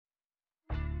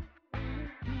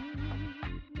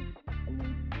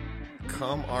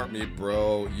Come Art Me,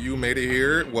 bro. You made it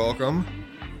here. Welcome.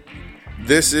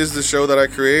 This is the show that I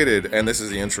created, and this is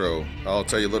the intro. I'll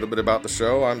tell you a little bit about the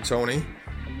show. I'm Tony,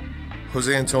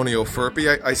 Jose Antonio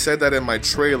Furpy. I said that in my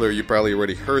trailer. You probably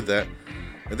already heard that.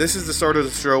 This is the start of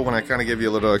the show when I kind of give you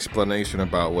a little explanation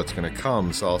about what's going to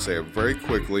come. So I'll say it very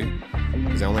quickly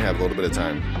because I only have a little bit of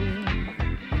time.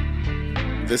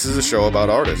 This is a show about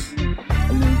artists.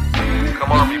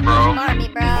 Come on me, bro. Come on me,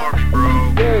 bro. Come on me, bro.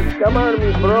 Yes, come on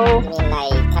me, bro. You mean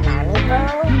like, come on me, bro?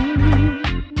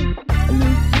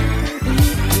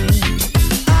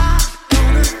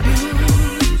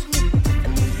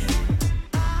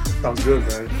 Sounds good,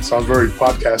 man. Sounds very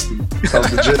podcasty.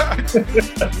 Sounds legit.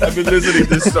 I've been listening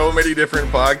to so many different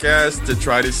podcasts to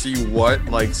try to see what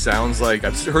sounds like.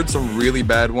 I've heard some really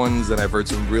bad ones and I've heard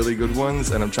some really good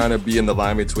ones, and I'm trying to be in the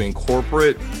line between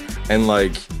corporate and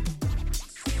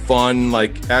fun,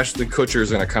 Ashton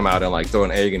Kutcher's gonna come out and throw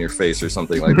an egg in your face or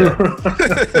something like that.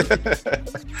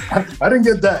 I didn't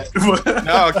get that.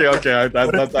 No, okay. I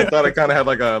thought I kind of had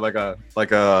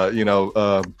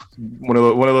one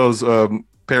of those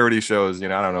parody shows. I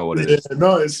don't know what it is.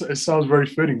 No, it sounds very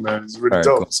fitting, man. It's really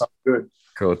dope. Cool. It sounds good.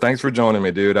 Cool. Thanks for joining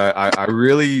me, dude. I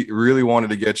really wanted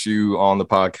to get you on the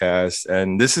podcast,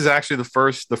 and this is actually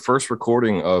the first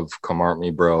recording of Come Art Me,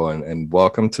 bro, and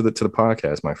welcome to the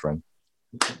podcast, my friend.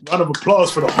 Round of applause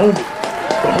for the homie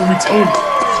Tony.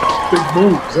 Big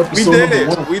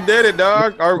moves. We did it,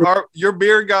 dog. Your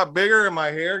beard got bigger and my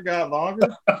hair got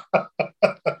longer.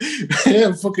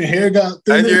 Yeah, fucking hair got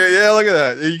thinner. Yeah, look at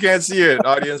that. You can't see it,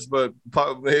 audience, but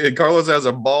Carlos has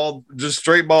a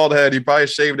straight bald head. He probably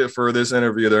shaved it for this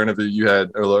interview. The interview you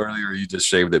had earlier, you just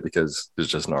shaved it because it's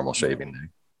just normal shaving day.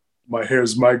 My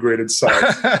hair's migrated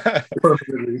south.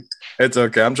 Perfectly. It's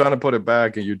okay. I'm trying to put it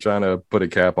back, and you're trying to put a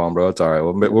cap on, bro. It's all right.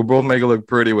 We'll both make it look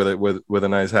pretty with it with a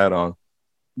nice hat on.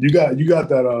 You got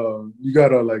that. You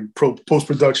got a post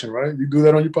production, right? You do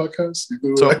that on your podcast? You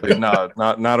do totally. Not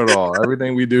at all.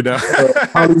 Everything we do now.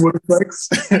 Hollywood effects.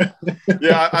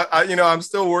 Yeah, I'm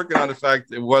still working on the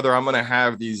fact that whether I'm gonna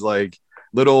have these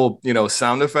little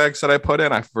sound effects that I put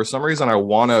in. For some reason I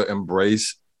want to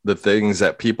embrace the things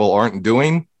that people aren't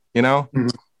doing. Mm-hmm.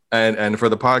 And for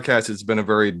the podcast, it's been a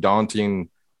very daunting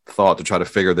thought to try to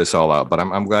figure this all out. But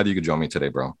I'm glad you could join me today,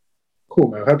 bro.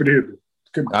 Cool, man. Happy to hear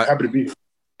you. Happy to be here.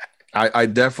 I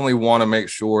definitely want to make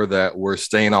sure that we're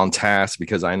staying on task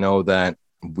because I know that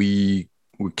we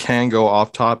can go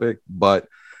off topic, but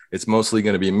it's mostly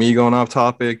going to be me going off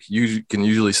topic. You can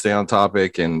usually stay on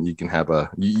topic, and you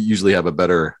usually have a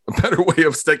better way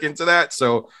of sticking to that.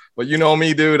 So, but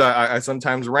me, dude, I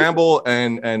sometimes ramble,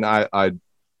 and I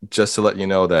just to let you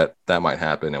know that might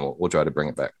happen, and we'll try to bring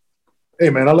it back. Hey,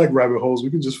 man, I like rabbit holes.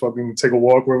 We can just fucking take a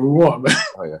walk wherever we want, man.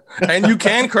 Oh, yeah. And you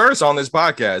can curse on this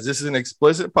podcast. This is an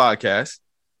explicit podcast.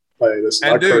 Hey,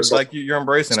 and dude, you're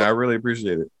embracing it. I really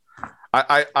appreciate it.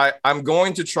 I'm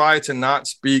going to try to not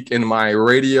speak in my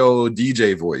radio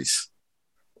DJ voice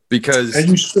because... And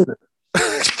you shouldn't.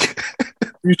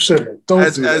 You shouldn't.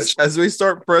 Don't do that. As we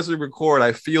start pressing record,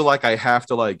 I feel like I have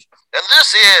to And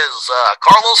this is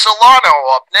Carlos Solano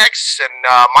up next in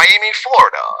Miami,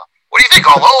 Florida. What do you think,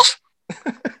 Carlos?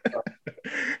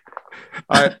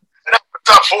 What's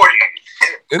up for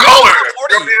you? Color.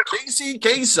 Casey.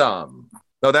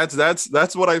 No,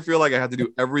 that's what I feel like I have to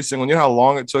do every single. You know how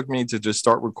long it took me to just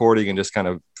start recording and just kind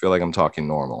of feel like I'm talking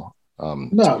normal.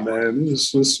 Nah, man, we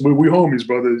homies,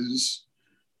 brother.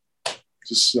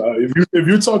 Just if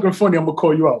you're talking funny, I'm gonna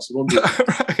call you out. So don't do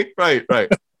it. Right.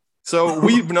 So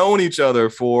we've known each other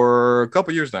for a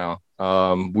couple years now.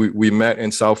 We met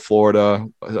in South Florida.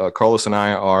 Carlos and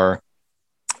I are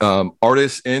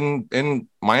artists in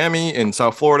Miami, in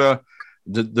South Florida,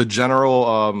 the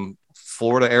general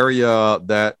Florida area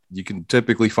that you can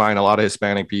typically find a lot of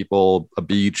Hispanic people, a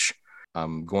beach.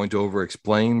 I'm going to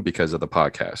over-explain because of the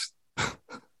podcast.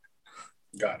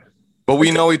 Got it. But we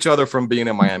know each other from being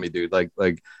in Miami, dude.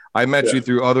 I met you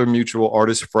through other mutual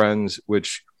artist friends,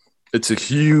 which it's a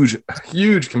huge,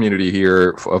 huge community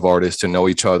here of artists to know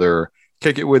each other,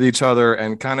 kick it with each other,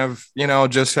 and kind of,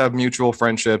 just have mutual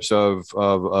friendships of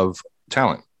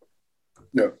talent.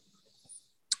 Yeah.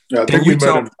 Yeah, I think we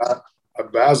met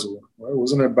at Basel, right?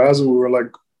 Wasn't it Basel? We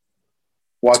were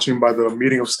watching by the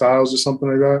Meeting of Styles or something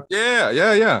like that.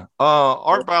 Yeah.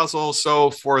 Art Basel. So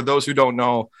for those who don't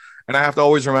know, and I have to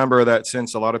always remember that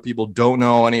since a lot of people don't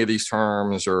know any of these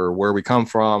terms or where we come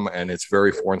from, and it's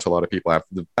very foreign to a lot of people, I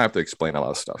have to explain a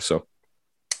lot of stuff. So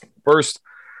first,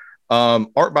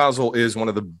 Art Basel is one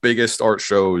of the biggest art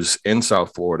shows in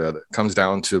South Florida that comes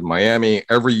down to Miami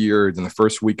every year in the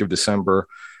first week of December.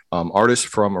 Artists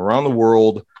from around the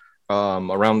world,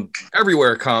 around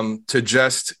everywhere come to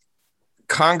just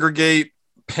congregate,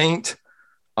 paint,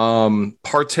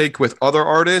 partake with other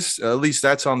artists. At least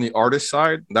that's on the artist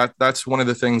side. That's one of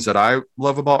the things that I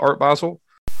love about Art Basel.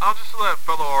 I'll just let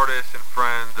fellow artist and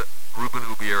friend Ruben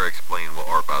Ubiera explain what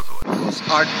Art Basel is.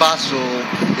 Art Basel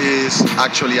is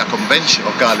actually a convention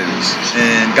of galleries,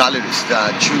 and galleries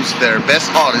that choose their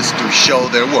best artists to show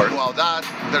their work. While that,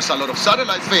 there's a lot of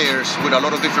satellite fairs with a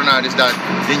lot of different artists that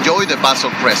enjoy the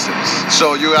Basel presence.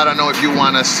 So you gotta know if you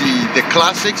wanna see the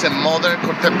classics and modern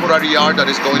contemporary art that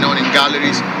is going on in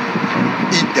galleries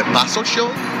in the Basel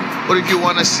show, or if you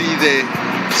wanna see the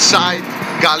side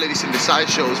galleries and the side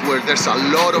shows where there's a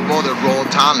lot of other raw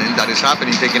talent that is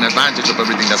happening, taking advantage of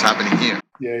everything that's happening here.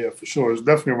 Yeah, for sure. It's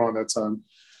definitely around that time.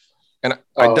 And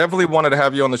I definitely wanted to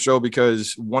have you on the show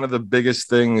because one of the biggest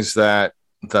things that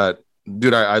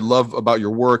dude, I love about your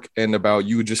work and about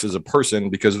you just as a person,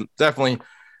 because definitely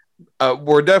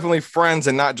we're definitely friends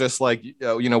and not just like,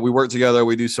 you know, we work together,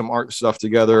 we do some art stuff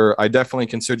together. I definitely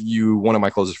consider you one of my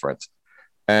closest friends.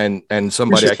 And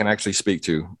somebody I can actually speak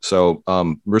to. So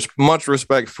much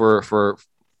respect for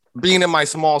being in my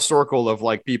small circle of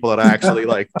like people that I actually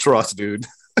like trust, dude.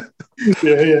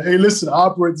 Yeah. Hey, listen, I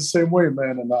operate the same way,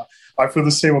 man, and I feel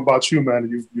the same about you,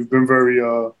 man. You've been very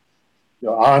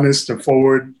honest and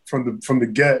forward from the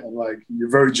get, and like you're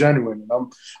very genuine.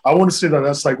 And I want to say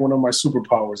that's like one of my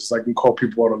superpowers. Is I can call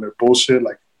people out on their bullshit,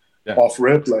 like off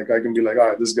rip. Like I can be like, all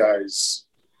right, this guy's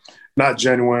not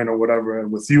genuine or whatever.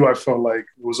 And with you, I felt like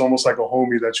it was almost like a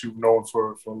homie that you've known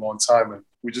for a long time. And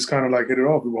we just kind of like hit it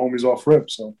off. We were homies off rip.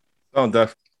 So,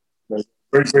 definitely. Like,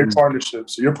 great partnership.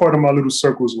 So you're part of my little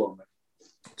circle as well, man.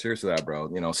 Cheers to that, bro.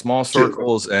 You know, small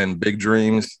circles and big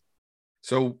dreams.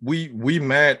 So we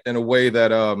met in a way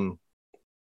that,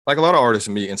 like a lot of artists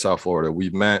meet in South Florida.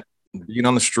 We met being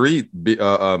on the street, you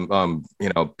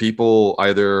know, people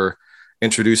either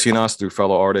introducing us through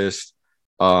fellow artists.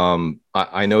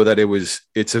 I know that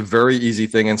it's a very easy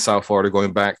thing in South Florida,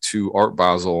 going back to Art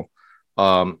Basel,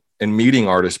 and meeting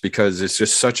artists, because it's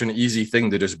just such an easy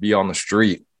thing to just be on the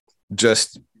street,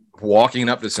 just walking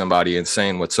up to somebody and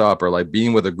saying what's up, or like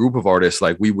being with a group of artists,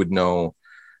 like we would know,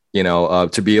 you know,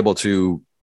 to be able to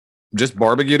just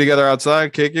barbecue together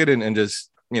outside, kick it, and just,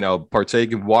 you know,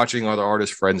 partake in watching other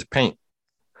artists' friends paint.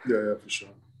 Yeah, for sure.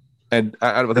 And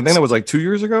I think that was like 2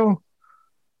 years ago.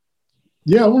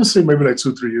 Yeah, I want to say maybe like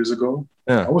 2-3 years ago.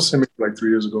 Yeah, I would say maybe like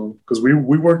 3 years ago, because we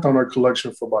worked on our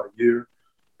collection for about a year.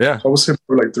 Yeah, so I would say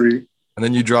for like 3. And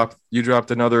then you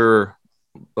dropped another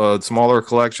smaller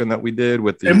collection that we did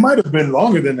with the. It might have been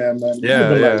longer than that, man. Yeah.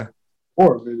 Like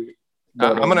 4 maybe.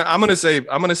 But, I'm gonna say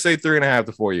 3.5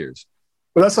 to 4 years.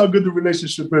 But that's how good the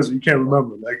relationship is. You can't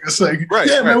remember. Like it's like,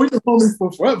 man, we've been homies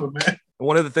for forever, man.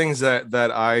 One of the things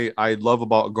that I love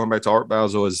about going back to Art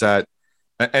Basel is that.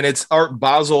 And it's Art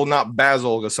Basel, not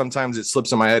Basil, because sometimes it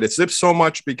slips in my head. It slips so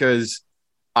much because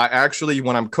I actually,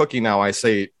 when I'm cooking now, I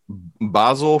say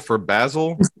Basel for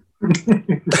Basil.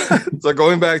 So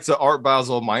going back to Art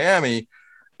Basel, Miami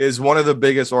is one of the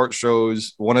biggest art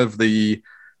shows, one of the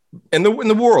in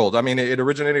the world. I mean, it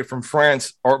originated from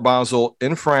France, Art Basel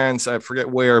in France. I forget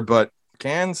where, but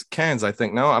Cannes, I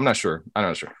think. No, I'm not sure.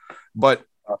 But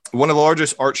one of the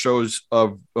largest art shows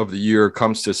of the year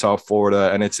comes to South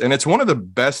Florida, and it's one of the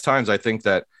best times, I think,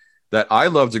 that I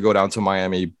love to go down to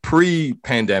Miami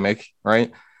pre-pandemic, right?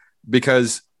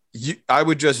 Because I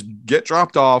would just get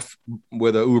dropped off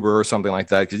with an Uber or something like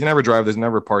that, because you never drive, there's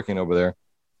never parking over there.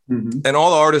 Mm-hmm. And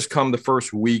all the artists come the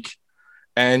first week,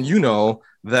 and you know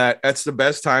that's the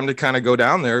best time to kind of go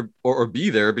down there or be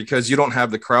there, because you don't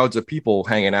have the crowds of people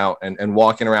hanging out and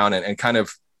walking around and kind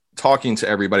of talking to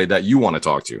everybody that you want to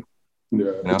talk to. Yeah,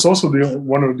 you know? It's also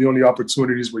one of the only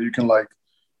opportunities where you can like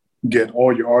get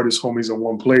all your artist homies in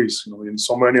one place. You know, and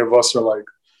so many of us are like,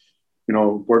 you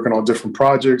know, working on different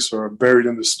projects or buried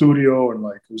in the studio, and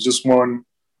like it was just one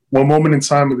moment in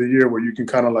time of the year where you can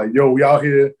kind of like, yo, we out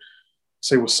here,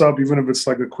 say what's up, even if it's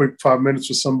like a quick 5 minutes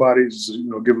with somebody, just, you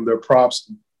know, give them their props,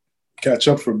 and catch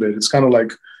up for a bit. It's kind of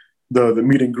like the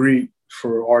meet and greet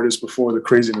for artists before the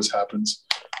craziness happens.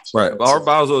 Right. Art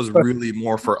Basel is really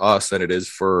more for us than it is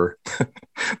for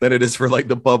like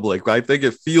the public. I think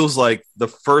it feels like the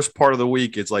first part of the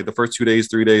week, it's like the first 2 days,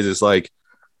 3 days, it's like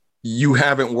you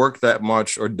haven't worked that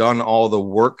much or done all the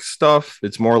work stuff.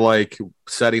 It's more like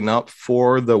setting up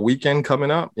for the weekend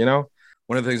coming up, you know?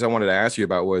 One of the things I wanted to ask you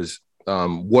about was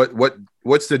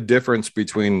what's the difference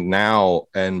between now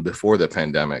and before the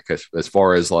pandemic, as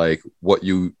far as like what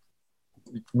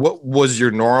was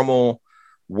your normal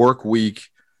work week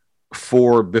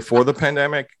for before the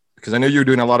pandemic? Because I know you were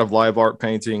doing a lot of live art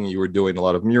painting, you were doing a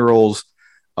lot of murals,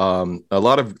 a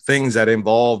lot of things that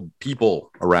involved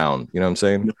people around, you know what I'm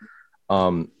saying?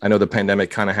 I know the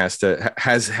pandemic kind of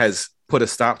has put a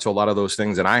stop to a lot of those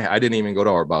things. And I didn't even go to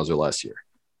Art Basel last year.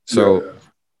 So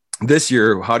this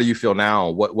year, how do you feel now?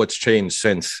 What's changed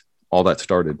since all that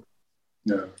started?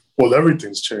 Yeah. Well,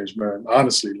 everything's changed, man.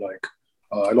 Honestly, like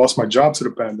I lost my job to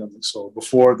the pandemic. So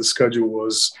before the schedule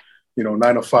was,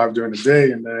 9 to 5 during the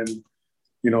day, and then,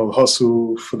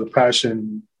 hustle for the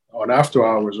passion on after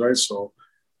hours, right? So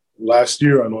last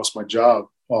year I lost my job.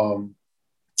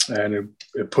 And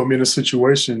it put me in a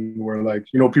situation where, like,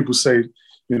 people say,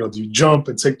 do you jump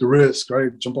and take the risk,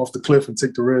 right? Jump off the cliff and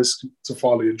take the risk to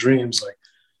follow your dreams. Like,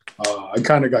 I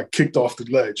kind of got kicked off the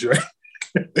ledge, right?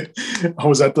 I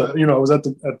was at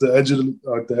the edge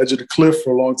of the cliff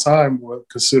for a long time,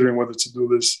 considering whether to do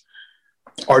this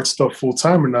art stuff full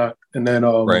time or not. And then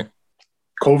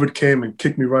COVID came and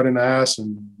kicked me right in the ass,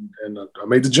 and I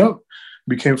made the jump,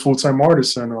 became full-time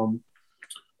artist, and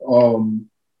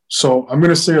so I'm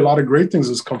gonna say a lot of great things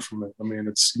has come from it. I mean,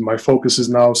 it's my focus is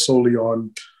now solely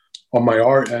on my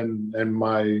art and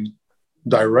my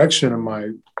direction and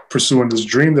my pursuing this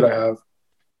dream that I have,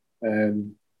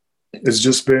 and it's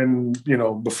just been,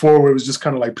 before it was just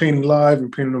kind of like painting live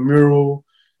and painting a mural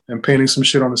and painting some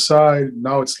shit on the side.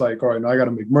 Now it's like, all right, now I got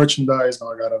to make merchandise.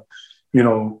 Now I got to,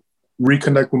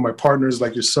 reconnect with my partners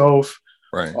like yourself.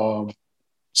 Right.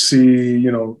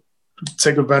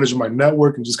 Take advantage of my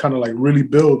network and just kind of like really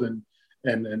build and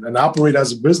operate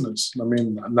as a business. I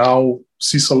mean, now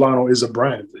Solano is a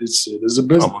brand. It is a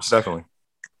business. Almost definitely.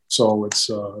 So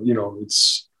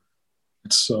it's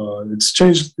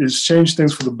changed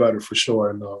things for the better for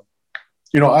sure. And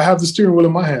I have the steering wheel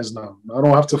in my hands now. I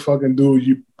don't have to fucking do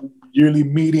yearly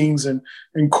meetings and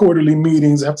quarterly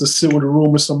meetings. I have to sit with a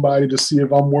room with somebody to see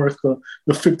if I'm worth the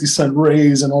 50-cent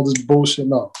raise and all this bullshit.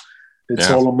 No,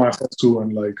 it's all on my head too.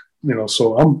 And like,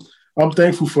 so I'm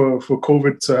thankful for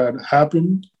COVID to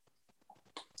happen.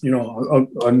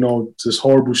 I know this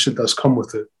horrible shit that's come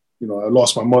with it. I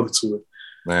lost my mother to it.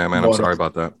 Yeah, man, I'm sorry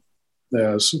about that.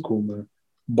 Yeah, it's cool, man.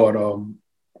 But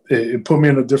it put me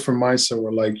in a different mindset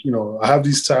where, like, I have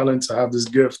these talents, I have this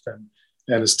gift, and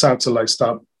it's time to like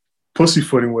stop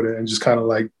pussyfooting with it and just kind of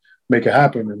like make it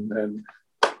happen.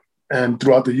 And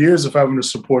throughout the years of having the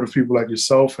support of people like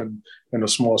yourself and a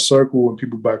small circle and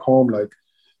people back home, like,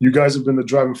 you guys have been the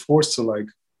driving force to like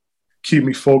keep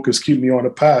me focused, keep me on the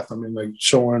path. I mean, like,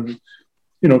 showing,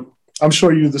 I'm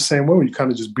sure you're the same way. You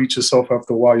kind of just beat yourself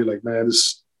after a while. You're like, man,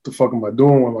 the fuck am I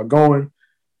doing? Where am I going?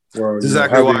 Or, this is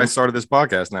exactly why I started this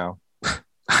podcast now.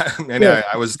 And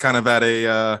I was kind of at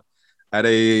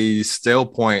a stale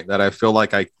point that I feel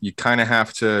like you kind of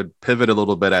have to pivot a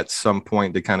little bit at some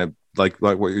point to kind of like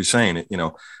what you're saying,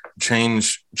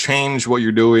 change what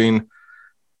you're doing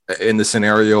in the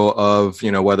scenario of,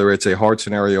 whether it's a hard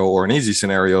scenario or an easy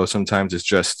scenario. Sometimes it's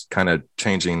just kind of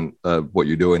changing what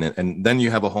you're doing. And then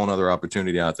you have a whole nother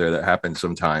opportunity out there that happens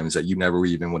sometimes that you never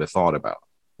even would have thought about,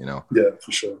 Yeah,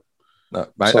 for sure.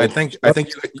 I think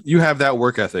you have that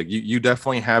work ethic. You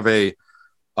definitely have a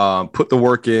put the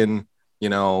work in,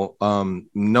 no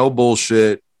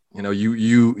bullshit.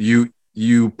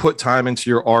 You put time into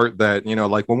your art that,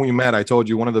 like when we met, I told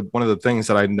you one of the things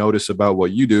that I notice about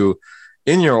what you do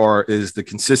in your art is the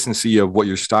consistency of what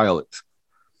your style is.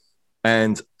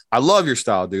 And I love your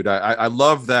style, dude. I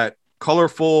love that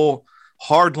colorful,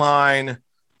 hard line.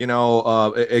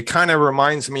 It kind of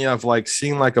reminds me of like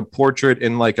seeing like a portrait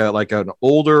in like an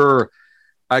older,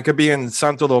 I could be in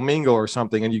Santo Domingo or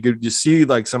something, and you see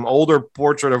like some older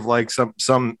portrait of like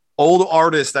some old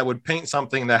artist that would paint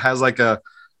something that has like a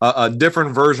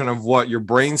different version of what your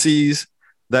brain sees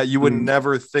that you would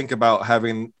never think about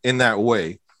having in that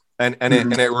way. And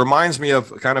it reminds me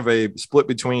of kind of a split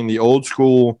between the old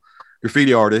school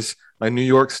graffiti artists, like New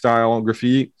York style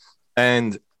graffiti,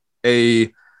 and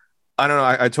I don't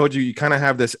know. I told you kind of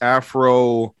have this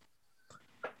Afro,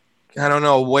 I don't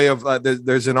know, way of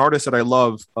there's an artist that I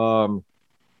love, and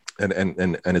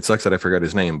it sucks that I forgot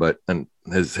his name, but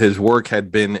his work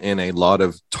had been in a lot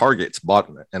of Targets bought,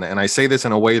 and I say this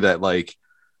in a way that like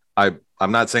I'm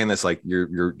not saying this like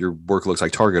your work looks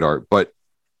like Target art, but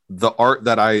the art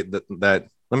that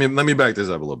let me back this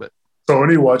up a little bit.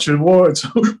 Tony, watch your words.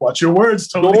 Watch your words,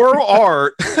 Tony. Your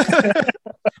art.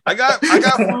 I got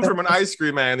food from an ice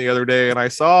cream man the other day, and I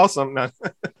saw some.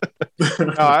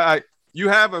 You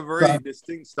have a very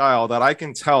distinct style that I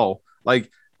can tell like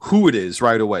who it is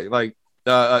right away. Like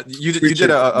you did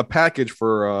a package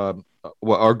for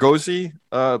Argosy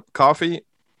coffee.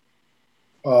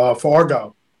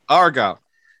 For Argyle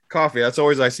coffee. That's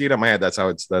always I see it in my head. That's how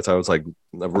it's like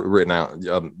written out.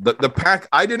 The pack.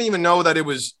 I didn't even know that it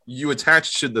was you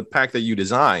attached to the pack that you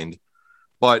designed,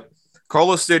 but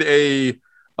Carlos did a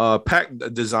pack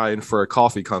design for a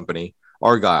coffee company,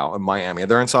 Argyle in Miami.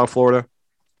 They're in South Florida.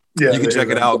 Yeah, You can check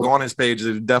it out. Go on his page.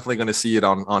 You're definitely going to see it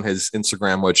on his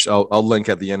Instagram, which I'll link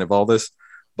at the end of all this.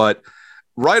 But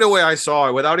right away, I saw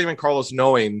it without even Carlos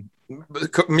knowing,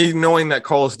 me knowing that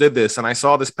Carlos did this. And I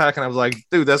saw this pack and I was like,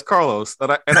 dude, that's Carlos.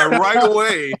 And I right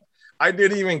away, I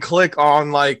didn't even click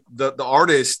on like the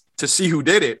artist to see who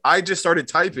did it. I just started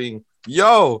typing,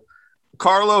 yo,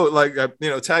 Carlo, like,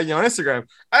 tag you on Instagram.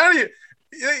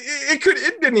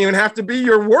 It didn't even have to be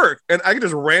your work. And I could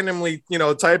just randomly,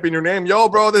 type in your name, yo,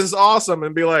 bro, this is awesome.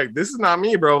 And be like, this is not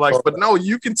me, bro. Like, but no,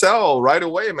 you can tell right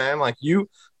away, man. Like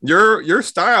your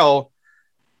style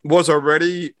was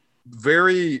already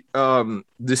very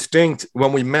distinct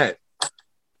when we met.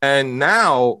 And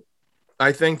now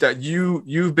I think that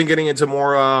you've been getting into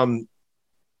more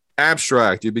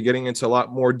abstract. You've been getting into a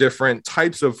lot more different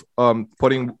types of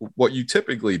putting what you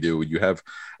typically do. You have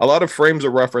a lot of frames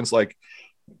of reference, like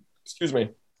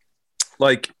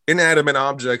inanimate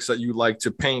objects that you like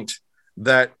to paint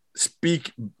that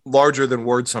speak larger than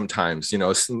words sometimes.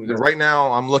 Right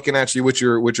now I'm looking at you with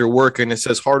your work, and it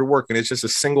says hard work, and it's just a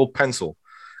single pencil,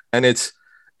 and it's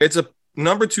a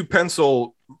number 2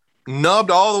 pencil nubbed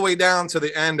all the way down to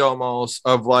the end almost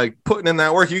of like putting in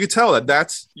that work. You could tell that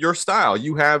that's your style.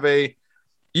 You have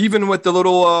even with the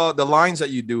little the lines that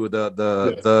you do,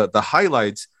 the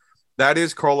highlights, that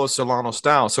is Carlos Solano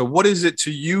style. So what is it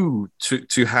to you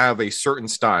to have a certain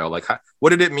style? Like what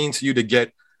did it mean to you to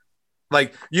get,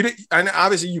 like, you did, and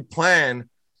obviously you plan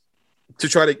to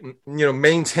try to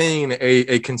maintain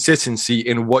a consistency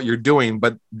in what you're doing,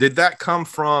 but did that come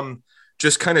from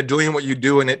just kind of doing what you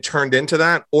do and it turned into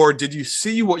that? Or did you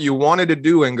see what you wanted to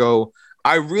do and go,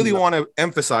 I really want to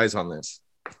emphasize on this?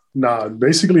 Nah,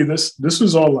 basically this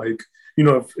was all like,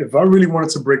 if I really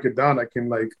wanted to break it down, I can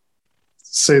like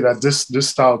say that this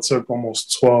style took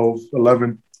almost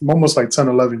 11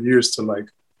 years to like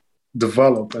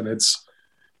develop. And it's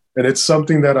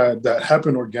something that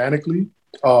happened organically.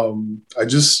 I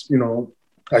just,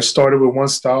 I started with one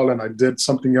style and I did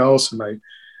something else,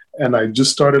 and I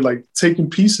just started like taking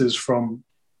pieces from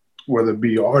whether it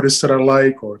be artists that I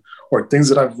like or things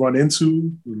that I've run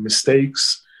into,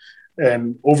 mistakes.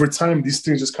 And over time, these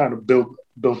things just kind of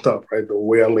built up, right? The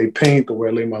way I lay paint, the way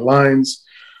I lay my lines.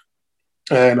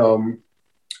 And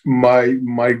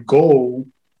my goal,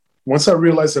 once I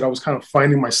realized that I was kind of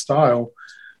finding my style,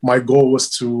 my goal was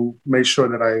to make sure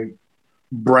that I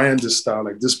brand this style,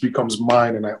 like this becomes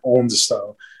mine and I own the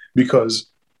style. Because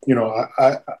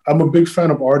I'm a big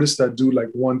fan of artists that do like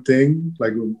one thing,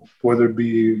 like whether it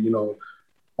be,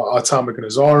 Atomic in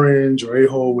his orange or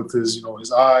A-Hole with his,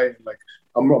 his eye. Like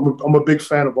I'm a big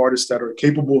fan of artists that are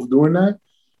capable of doing that.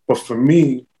 But for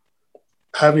me,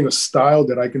 having a style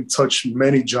that I can touch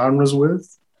many genres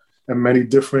with and many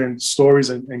different stories,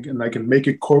 and I can make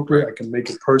it corporate, I can make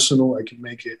it personal, I can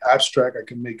make it abstract, I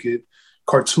can make it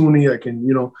cartoony,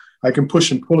 I can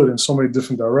push and pull it in so many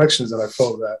different directions, that I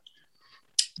felt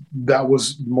that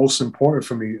was most important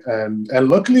for me. And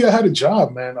luckily I had a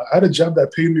job, man. I had a job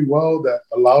that paid me well, that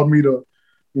allowed me to,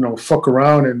 fuck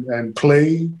around and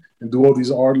play and do all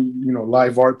these art,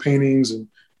 live art paintings and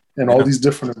all these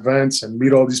different events and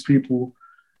meet all these people.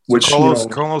 Which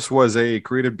Carlos was a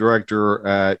creative director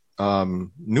at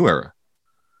New Era.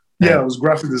 Yeah, it was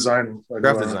graphic designer.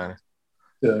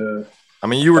 Yeah. I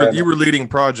mean, you were leading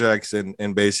projects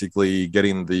and basically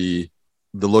getting the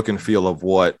look and feel of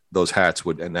what those hats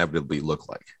would inevitably look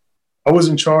like. I was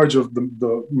in charge of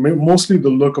mostly the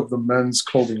look of the men's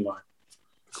clothing line.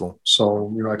 Cool.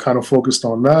 So, I kind of focused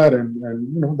on that,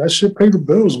 and that shit paid the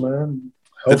bills, man.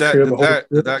 Did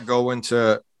that go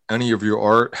into any of your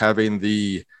art, having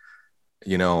the,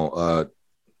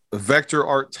 vector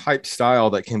art type style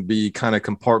that can be kind of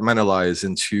compartmentalized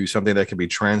into something that can be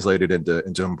translated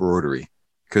into embroidery?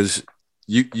 Because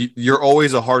you're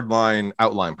always a hardline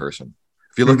outline person.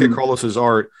 If you look at Carlos's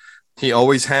art, he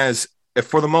always has,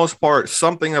 for the most part,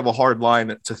 something of a hard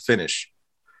line to finish.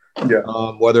 Yeah.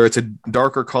 Whether it's a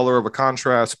darker color of a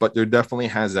contrast, but there definitely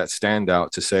has that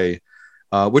standout to say,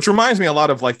 which reminds me a lot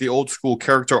of like the old school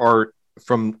character art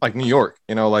from like New York,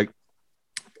 like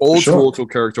old school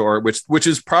character art, which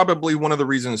is probably one of the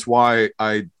reasons why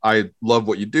I love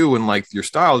what you do and like your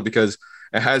styles, because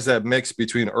it has that mix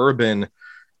between urban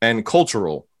and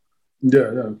cultural.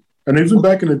 Yeah. And even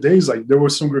back in the days, like there were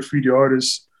some graffiti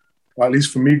artists, or at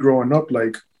least for me growing up,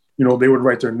 like, they would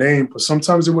write their name, but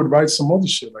sometimes they would write some other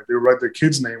shit. Like they would write their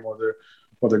kid's name or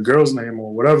their girl's name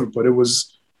or whatever. But it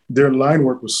was, their line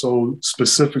work was so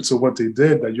specific to what they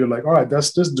did that you're like, all right,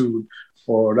 that's this dude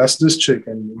or that's this chick.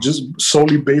 And just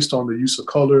solely based on the use of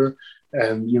color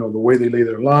and you know the way they lay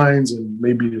their lines and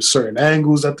maybe certain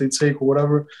angles that they take or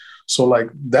whatever. So like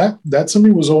that to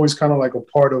me was always kind of like a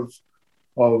part of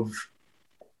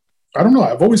I don't know.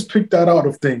 I've always picked that out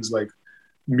of things like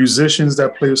musicians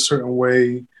that play a certain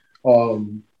way.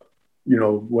 You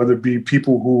know, whether it be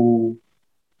people who,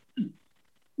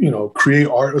 you know, create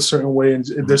art a certain way. And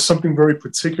there's something very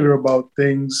particular about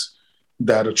things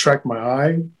that attract my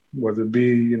eye, whether it be,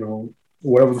 you know,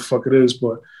 whatever the fuck it is.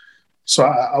 But so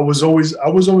I was always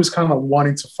kind of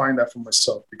wanting to find that for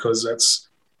myself, because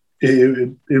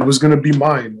it was going to be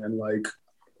mine.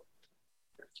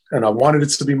 And I wanted it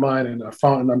to be mine. And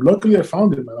luckily I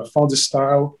found it, man. I found this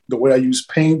style, the way I use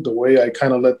paint, the way I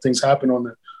kind of let things happen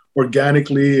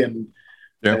organically. And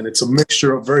it's a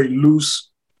mixture of very loose,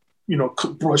 you know,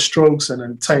 brush strokes and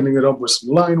then tightening it up with some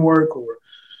line work, or,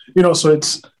 you know, so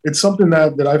it's something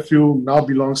that I feel now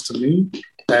belongs to me,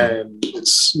 and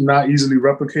it's not easily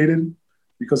replicated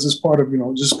because it's part of, you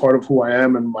know, just part of who I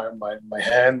am and my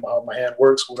hand, how my hand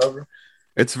works, whatever.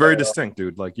 It's very distinct,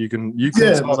 dude. Like you can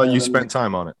tell that you spent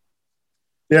time on it.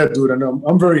 Yeah, dude. And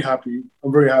I'm very happy.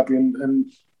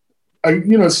 And I,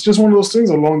 you know, it's just one of those things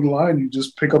along the line. You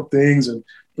just pick up things and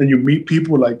then you meet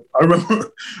people. Like I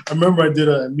remember I did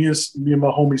me and my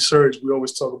homie Serge, we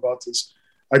always talk about this.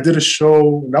 I did a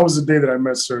show, and that was the day that I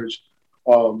met Serge.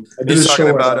 He's talking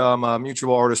about a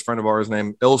mutual artist friend of ours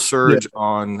named Il Surge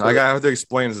on. I have to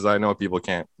explain this, as I know people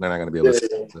can't. They're not going to be able to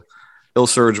listen to Il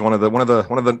Surge, one of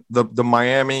the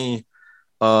Miami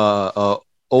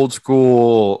old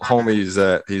school homies.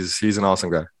 That he's an awesome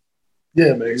guy.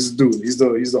 Yeah, man, he's a dude. He's the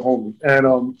homie.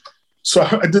 And so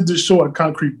I did this show at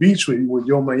Concrete Beach with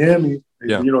Yo Miami.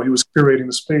 And, you know, he was curating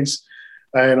the space,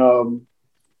 and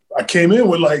I came in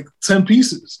with like 10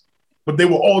 pieces, but they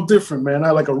were all different, man. I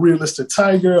had like a realistic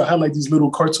tiger. I had like these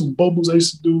little cartoon bubbles I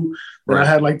used to do. And I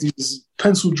had like these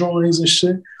pencil drawings and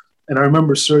shit. And I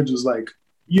remember Serge was like,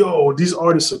 yo, these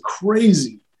artists are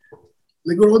crazy.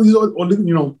 Like, look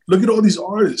at all these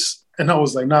artists. And I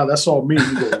was like, nah, that's all me.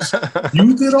 He goes,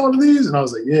 you did all of these? And I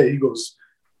was like, yeah. He goes,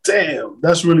 damn,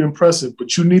 that's really impressive.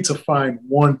 But you need to find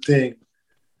one thing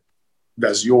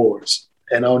that's yours.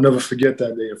 And I'll never forget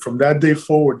that day. And from that day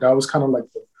forward, that was kind of like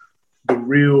the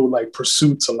real like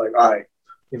pursuit to like, all right,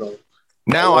 you know.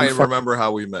 Now I remember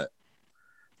how we met.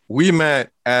 We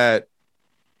met at,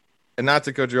 and not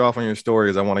to cut you off on your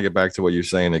stories, I want to get back to what you're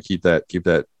saying to keep that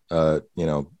you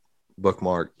know,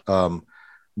 bookmark.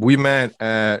 We met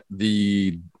at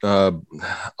the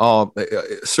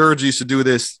Serge used to do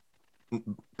this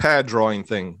pad drawing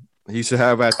thing. He used to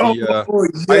have at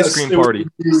the ice cream party.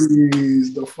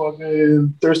 The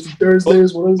fucking Thirsty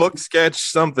Thursdays. What is book sketch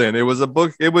something? It was a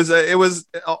book. It was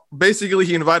basically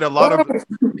he invited a lot of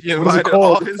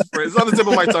all his friends. It's on the tip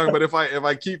of my tongue, but if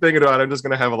I keep thinking about it, I'm just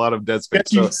gonna have a lot of dead space.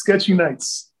 Sketchy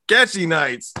nights. Sketchy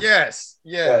nights. Yes.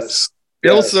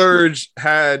 Il Surge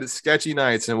had sketchy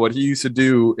nights, and what he used to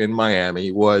do in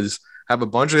Miami was have a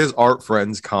bunch of his art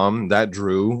friends come that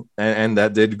drew and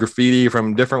that did graffiti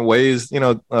from different ways, you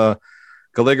know,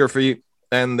 calligraphy,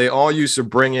 and they all used to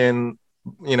bring in,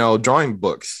 you know, drawing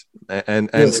books and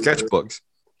sketchbooks.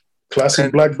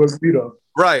 Classic Black Book Vito.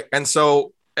 Right. And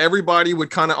so everybody would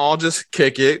kind of all just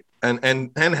kick it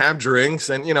and have drinks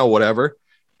and, you know, whatever.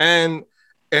 And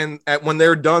when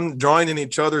they're done drawing in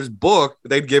each other's book,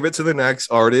 they'd give it to the next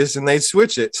artist and they'd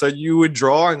switch it. So you would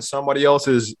draw in somebody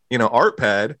else's, you know, art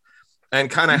pad and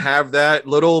kind of have that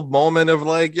little moment of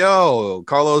like, yo,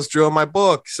 Carlos drew my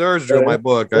book, Serge drew my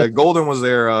book, Golden was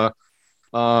there,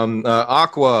 Aqualera,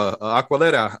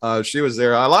 she was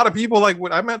there. A lot of people, like,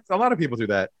 I met a lot of people through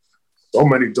that. So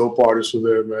many dope artists were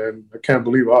there, man. I can't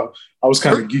believe I was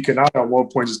kind of geeking out at one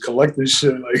point, just collecting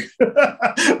shit. Like,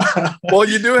 well,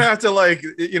 you do have to, like,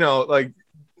 you know, like,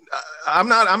 I'm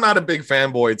not a big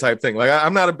fanboy type thing. Like,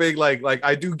 I'm not a big like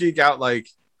I do geek out. Like,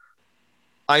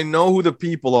 I know who the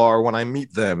people are when I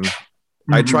meet them.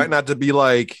 Mm-hmm. I try not to be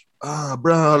like,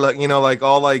 bro, like, you know, like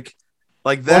all like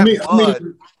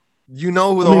that. You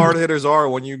know who the hard hitters are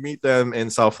when you meet them in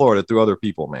South Florida through other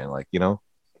people, man. Like, you know.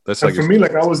 That's like, for me,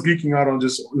 like, I was geeking out on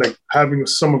just like having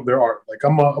some of their art. Like,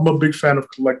 I'm a big fan of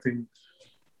collecting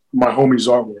my homies'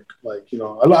 artwork. Like, you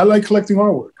know, I like collecting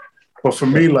artwork. But for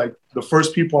me, like, the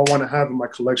first people I want to have in my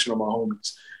collection are my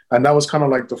homies, and that was kind of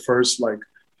like the first like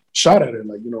shot at it.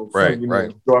 Like, you know, drawing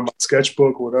my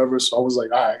sketchbook or whatever. So I was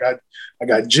like, all right, I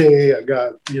got Jay, I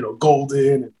got, you know,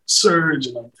 Golden and Serge,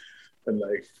 and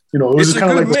like, you know, it was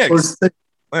kind of like mix. The first thing.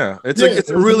 Yeah,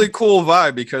 it's a really cool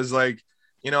vibe because, like,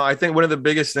 you know, I think one of the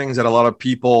biggest things that a lot of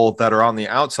people that are on the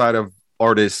outside of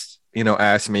artists, you know,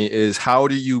 ask me is how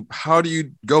do you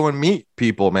go and meet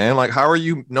people, man? Like, how are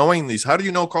you knowing these? How do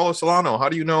you know Carlos Solano? How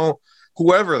do you know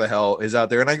whoever the hell is out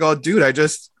there. And I go, dude, I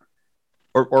just,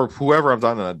 or whoever I'm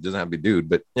talking to, doesn't have to be dude,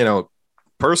 but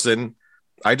person,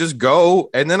 I just go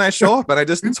and then I show up and I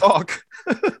just talk.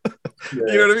 You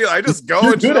know what I mean? I just go.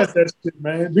 You're good at that shit,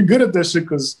 man. You're good at that shit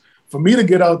because for me to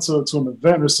get out to an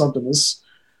event or something,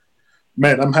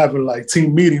 I'm having like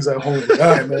team meetings at home. Like,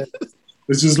 all right, man.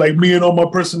 It's just like me and all my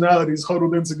personalities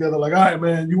huddled in together. Like, all right,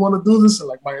 man, you want to do this? And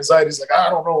like my anxiety's like, I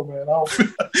don't know, man.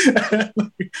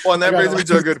 Well, and that brings me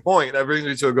to a good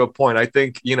point. I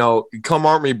think, come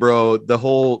arm me, bro. The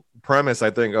whole premise, I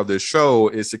think, of this show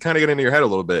is to kind of get into your head a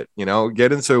little bit,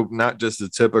 get into not just the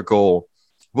typical,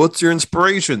 what's your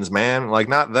inspirations, man? Like,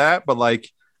 not that, but like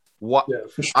what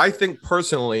sure. I think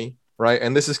personally, right?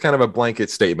 And this is kind of a blanket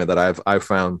statement that I've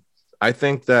found. I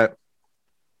think that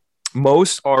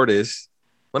most artists,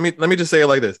 let me just say it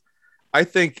like this. I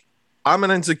think I'm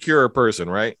an insecure person,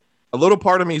 right? A little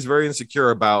part of me is very insecure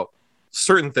about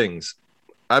certain things.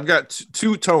 I've got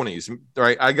two Tonys,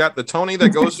 right? I got the Tony that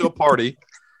goes to a party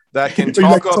that can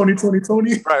talk up. Tony.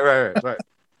 Right.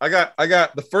 I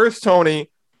got the first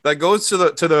Tony that goes to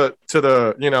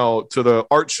the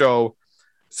art show,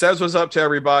 says what's up to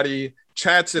everybody,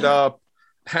 chats it up,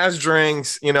 has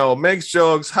drinks, makes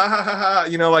jokes, ha ha ha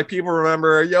ha, like people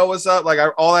remember, yo, what's up? Like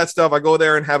all that stuff. I go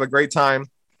there and have a great time.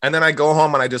 And then I go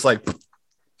home and I just like,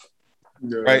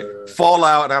 right, fall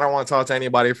out and I don't want to talk to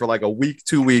anybody for like a week,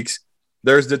 2 weeks.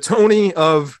 There's the Tony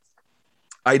of,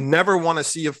 I never want to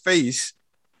see a face.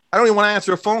 I don't even want to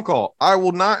answer a phone call. I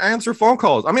will not answer phone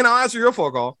calls. I mean, I'll answer your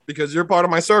phone call because you're part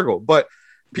of my circle, but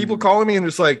people calling me and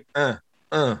just like, I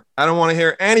don't want to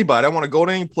hear anybody. I want to go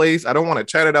to any place. I don't want to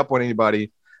chat it up with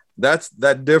anybody. That's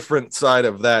that different side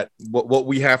of that, what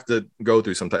we have to go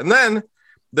through sometimes. And then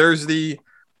there's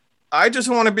I just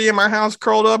want to be in my house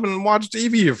curled up and watch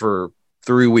TV for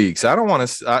 3 weeks. I don't want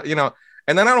to,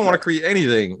 and then I don't want to create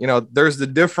anything. There's the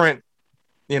different,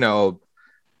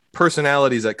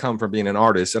 personalities that come from being an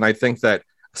artist. And I think that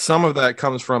some of that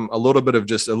comes from a little bit of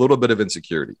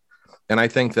insecurity. And I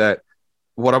think that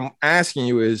what I'm asking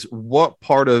you is, what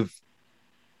part of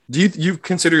do you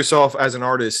consider yourself as an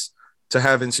artist to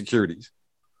have insecurities?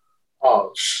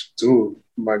 Oh, dude,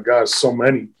 my God, so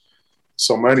many.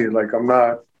 Like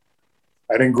I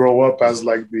didn't grow up as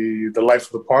like the life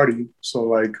of the party. So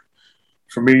like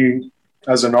for me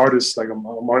as an artist, like I'm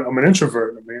an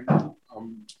introvert. I mean,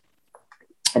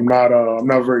 I'm not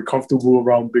very comfortable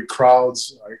around big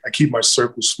crowds. I keep my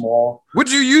circle small.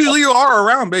 Which you usually are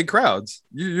around big crowds.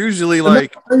 You usually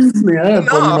like I usually am,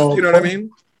 enough, but, you know what I mean?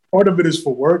 Part of it is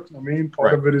for work. I mean,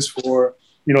 part of it is for,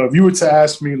 if you were to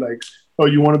ask me like, oh,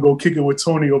 you want to go kick it with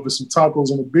Tony over some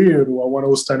tacos and a beer, or I want to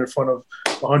go stand in front of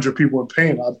 100 people in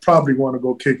pain, I'd probably want to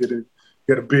go kick it and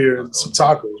get a beer and some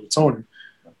tacos with Tony.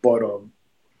 But,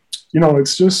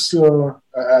 it's just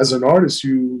as an artist,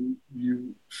 you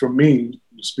for me,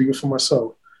 speaking for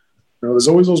myself, there's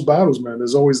always those battles, man.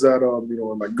 There's always that,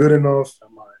 am I good enough?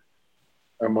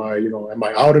 Am I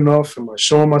out enough? Am I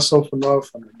showing myself enough?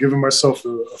 Am I giving myself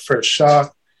a fair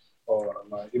shot? Or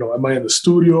am I in the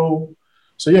studio?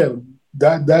 So yeah,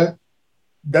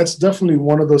 that's definitely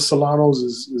one of the Solanos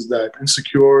is that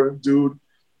insecure dude.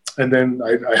 And then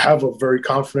I have a very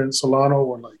confident Solano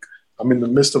when like I'm in the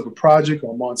midst of a project,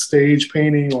 or I'm on stage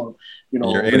painting, or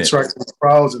interacting with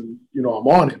crowds, and I'm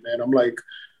on it, man. I'm like,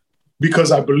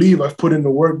 because I believe I've put in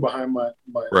the work behind my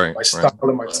style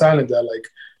and my talent, that like,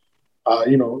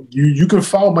 you can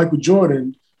foul Michael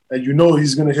Jordan and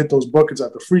he's gonna hit those buckets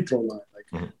at the free throw line. Like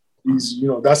he's,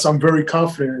 I'm very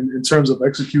confident in terms of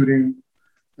executing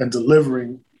and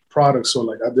delivering products. So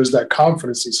like there's that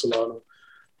confidence in Solano.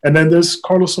 And then there's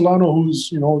Carlos Solano,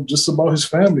 who's, just about his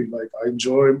family. Like I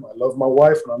love my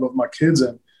wife and I love my kids,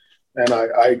 and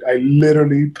I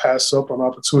literally pass up on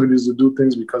opportunities to do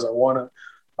things because I want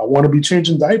to be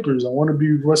changing diapers. I want to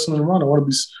be wrestling around. I want to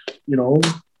be,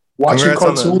 watching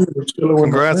cartoons.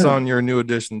 Congrats on your new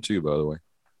addition too, by the way.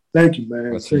 Thank you,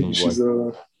 man. Thank you. She's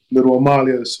a little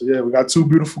Amalia. So yeah, we got 2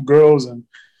 beautiful girls and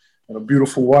a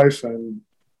beautiful wife. And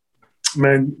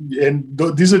man,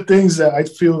 these are things that I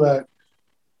feel that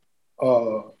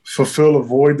fulfill a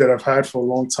void that I've had for a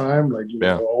long time. Like,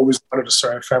 I always wanted a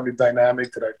certain family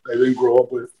dynamic that I didn't grow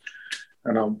up with.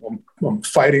 And I'm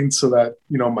fighting so that,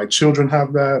 my children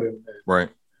have that. And right.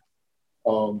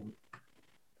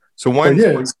 So when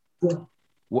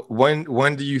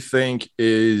do you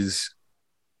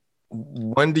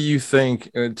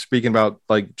think speaking about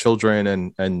like children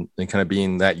and kind of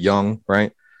being that young,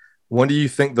 right? When do you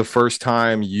think the first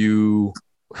time you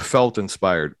felt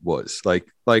inspired was?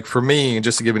 Like for me,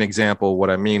 just to give an example, what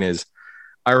I mean is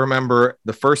I remember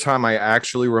the first time I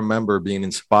actually remember being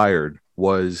inspired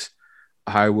was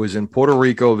I was in Puerto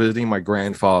Rico visiting my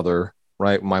grandfather,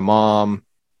 right? My mom,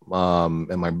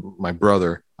 and my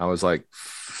brother. I was like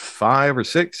 5 or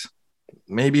 6,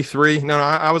 maybe 3. No,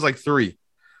 I was like 3.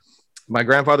 My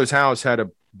grandfather's house had a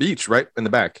beach right in the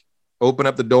back. Open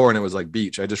up the door and it was like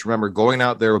beach. I just remember going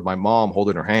out there with my mom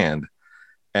holding her hand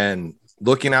and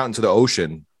looking out into the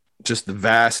ocean, just the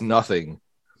vast nothing,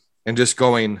 and just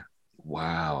going,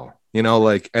 wow,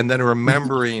 like, and then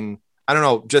remembering, I don't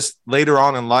know, just later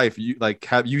on in life, you like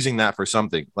using that for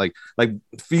something, like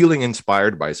feeling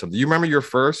inspired by something. You remember your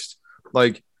first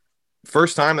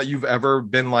time that you've ever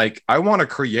been like, I want to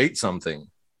create something?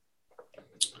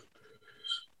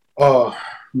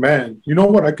 Man, you know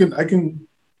what? I can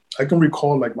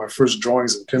recall like my first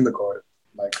drawings in kindergarten.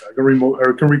 Like I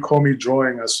can recall me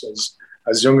drawing as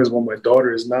young as what my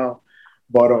daughter is now.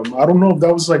 But I don't know if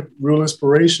that was like real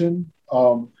inspiration.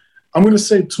 I'm gonna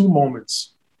say 2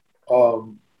 moments.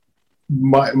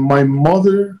 My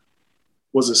mother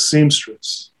was a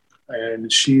seamstress,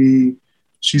 and she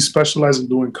specialized in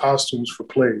doing costumes for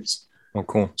plays. Oh,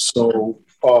 cool. So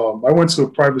I went to a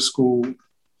private school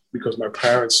because my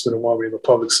parents didn't want me in the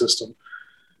public system.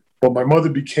 But my mother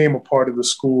became a part of the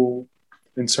school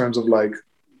in terms of like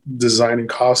designing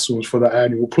costumes for the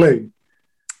annual play.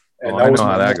 And I know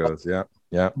how that goes. Yeah.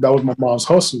 Yeah. That was my mom's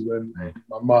hustle. And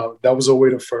my mom, that was a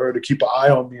way for her to keep an eye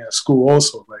on me at school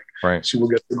also. Like she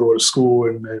would get to go to school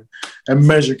and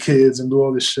measure kids and do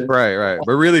all this shit. Right.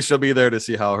 But really she'll be there to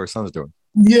see how her son's doing.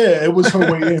 Yeah, it was her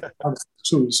way in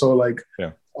too. So like,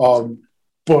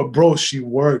 but bro, she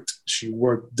worked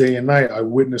day and night. I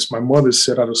witnessed my mother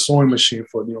sit at a sewing machine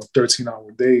for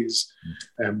 13-hour days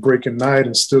and break a night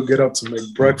and still get up to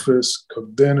make breakfast,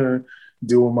 cook dinner,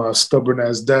 deal with my stubborn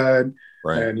ass dad,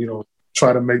 and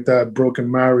try to make that broken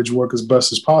marriage work as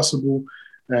best as possible.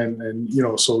 And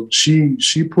so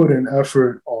she put in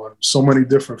effort on so many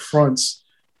different fronts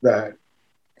that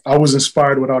I was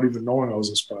inspired without even knowing I was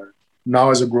inspired.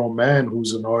 Now as a grown man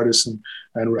who's an artist and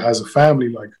has a family,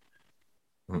 like,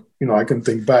 I can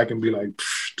think back and be like,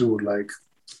 dude, like,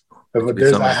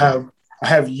 I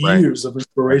have years of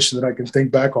inspiration that I can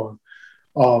think back on.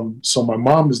 So my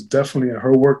mom is definitely, and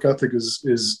her work ethic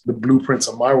is the blueprints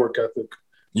of my work ethic.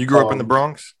 You grew up in the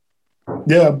Bronx?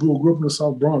 Yeah, I grew up in the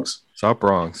South Bronx. South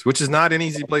Bronx, which is not an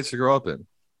easy place to grow up in.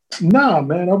 Nah,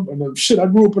 man. I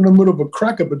grew up in the middle of a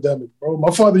crack epidemic, bro.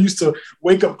 My father used to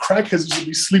wake up crackheads to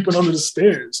be sleeping under the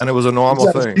stairs. And it was a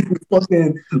normal thing.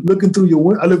 Fucking looking through your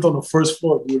window. I lived on the first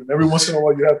floor, dude. And every once in a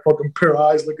while, you have fucking pair of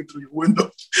eyes looking through your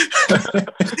window.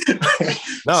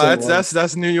 No,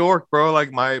 that's New York, bro.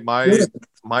 Like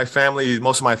my family,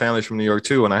 most of my family's from New York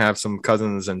too. And I have some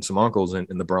cousins and some uncles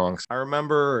in the Bronx. I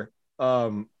remember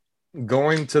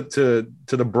going to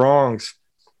the Bronx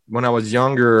when I was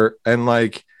younger and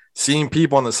like seeing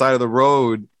people on the side of the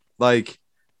road, like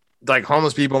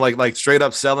homeless people, like straight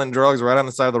up selling drugs right on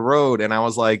the side of the road. And I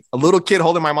was like a little kid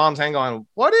holding my mom's hand going,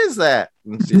 what is that?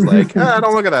 And she's like,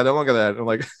 don't look at that. Don't look at that. I'm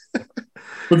like,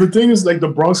 but the thing is, like, the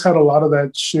Bronx had a lot of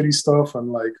that shitty stuff.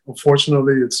 And like,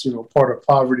 unfortunately, it's, part of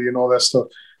poverty and all that stuff.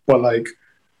 But like,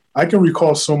 I can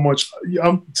recall so much.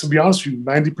 To be honest with you,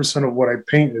 90% of what I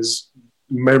paint is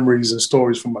memories and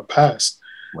stories from my past.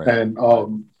 Right.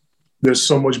 And, there's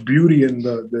so much beauty in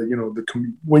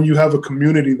when you have a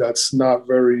community that's not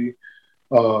very,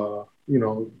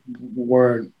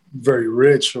 weren't very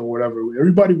rich or whatever.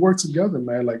 Everybody works together,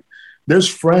 man. Like there's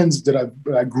friends that I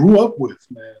grew up with,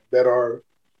 man, that are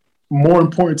more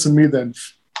important to me than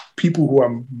people who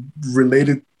I'm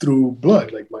related through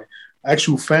blood, like my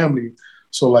actual family.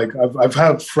 So like I've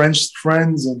had friends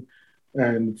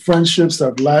and friendships that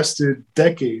have lasted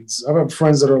decades. I've had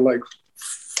friends that are like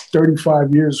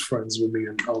 35 years friends with me,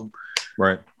 and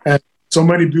and so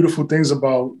many beautiful things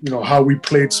about how we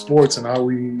played sports and how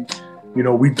we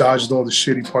dodged all the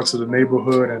shitty parts of the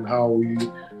neighborhood, and how we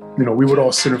would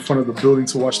all sit in front of the building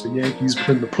to watch the Yankees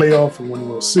play in the playoff and win a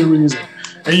World Series,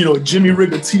 and Jimmy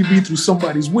rig a TV through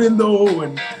somebody's window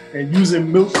and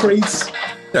using milk crates.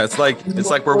 Yeah, it's like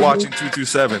we're watching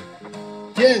 227.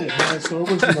 Yeah, man. So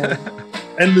it was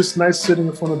endless nights sitting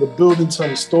in front of the building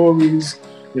telling stories.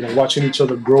 Watching each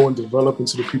other grow and develop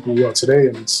into the people we are today.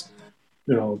 And it's,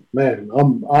 man,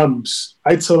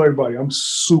 I tell everybody I'm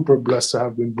super blessed to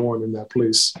have been born in that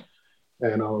place.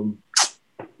 And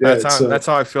that's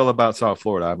how I feel about South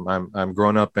Florida. I'm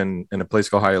growing up in a place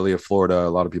called Hialeah, Florida. A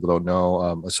lot of people don't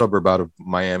know, a suburb out of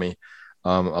Miami.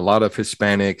 A lot of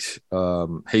Hispanics,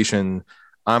 Haitian.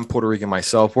 I'm Puerto Rican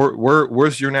myself.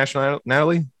 Where's your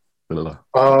nationality?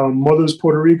 Mother's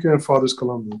Puerto Rican and father's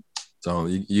Colombian. So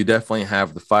you definitely have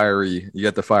you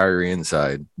got the fiery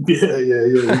inside. Yeah.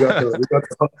 You got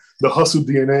the hustle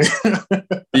DNA.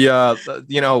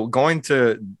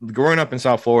 Growing up in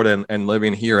South Florida and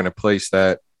living here in a place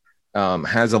that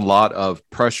has a lot of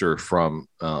pressure from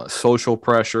social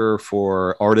pressure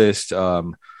for artists.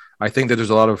 I think that there's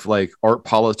a lot of like art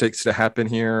politics that happen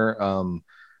here.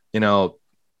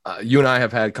 You and I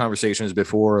have had conversations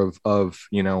before of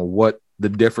what the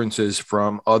differences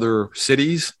from other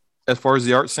cities as far as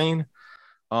the art scene.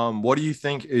 What do you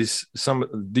think is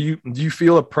do you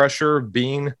feel a pressure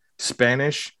being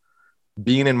Spanish,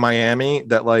 being in Miami,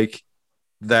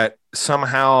 that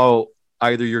somehow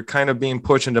either you're kind of being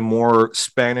pushed into more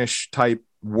Spanish type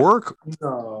work?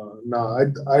 No,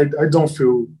 I don't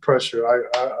feel pressure.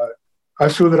 I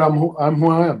feel that I'm who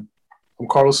I am. I'm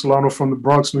Carlos Solano from the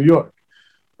Bronx, New York.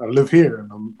 I live here,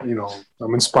 and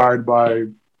I'm inspired by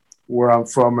where I'm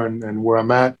from and where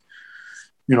I'm at.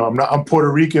 I'm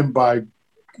Puerto Rican by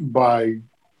I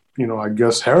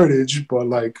guess heritage, but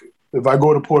like if I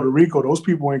go to Puerto Rico, those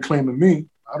people ain't claiming me.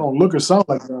 I don't look or sound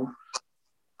like them.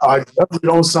 I definitely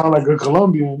don't sound like a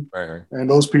Colombian, right. And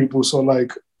those people. So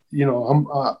like,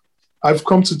 I've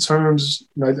come to terms.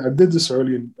 I did this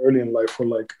early in life. Where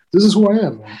like, this is who I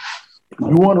am, man.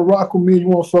 You want to rock with me, you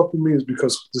want to fuck with me, is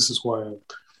because this is who I am,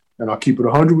 and I'll keep it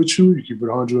 100 with you. You keep it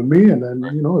 100 with me, and then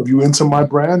if you into my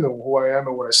brand and who I am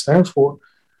and what I stand for,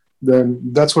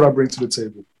 then that's what I bring to the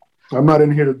table. I'm not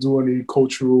in here to do any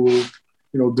cultural,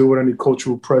 deal with any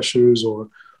cultural pressures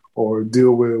or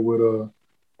deal with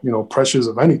pressures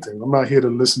of anything. I'm not here to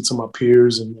listen to my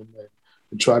peers and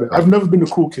try to. I've never been a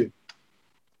cool kid.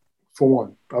 For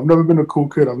one, I've never been a cool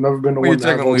kid. I've never been the one. You're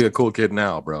technically a cool kid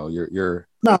now, bro. You're.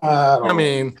 Nah, I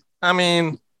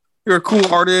mean, you're a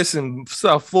cool artist in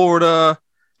South Florida.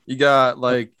 You got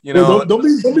like don't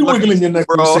be wiggling your neck,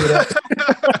 bro.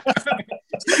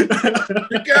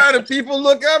 You got people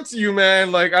look up to you,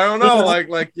 man. Like I don't know,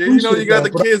 like you got the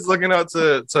kids looking up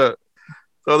to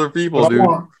other people, dude.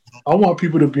 I want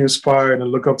people to be inspired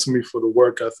and look up to me for the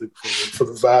work ethic, for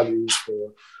the values,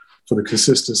 for the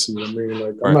consistency. I mean,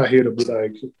 like I'm not here to be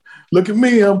like, look at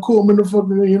me, I'm cool. I'm in the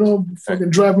fucking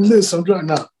driving this. I'm driving.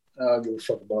 Nah, I don't give a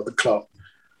fuck about the clout.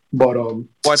 But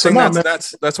I think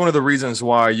that's one of the reasons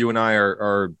why you and I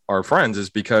are friends, is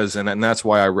because and that's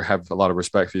why I have a lot of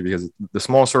respect for you, because the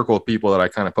small circle of people that I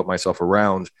kind of put myself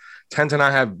around tend to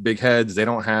not have big heads. They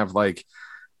don't have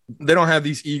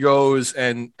these egos,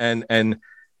 and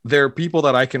they're people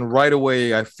that I can right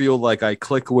away, I feel like I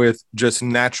click with just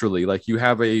naturally. Like you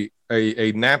have a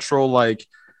natural, like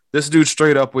this dude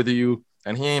straight up with you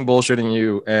and he ain't bullshitting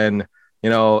you. And,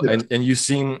 and you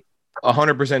seem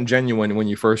 100% genuine when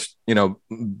you first,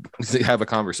 have a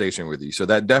conversation with you. So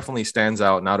that definitely stands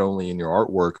out, not only in your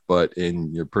artwork, but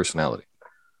in your personality.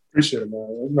 Appreciate it,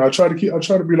 man. I try to be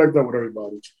like that with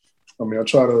everybody. I mean, I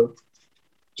try to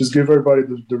just give everybody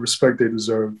the respect they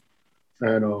deserve.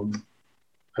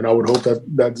 And I would hope that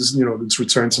this, it's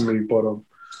returned to me. But I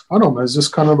don't know, man. It's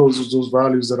just kind of those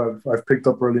values that I've picked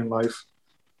up early in life.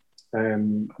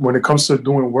 And when it comes to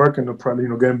doing work and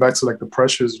getting back to like the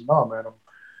pressures, no, man.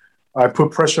 I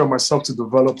put pressure on myself to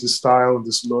develop this style,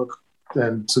 this look,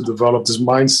 and to develop this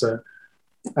mindset.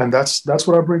 And that's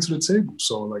what I bring to the table.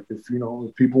 So like if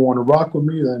people want to rock with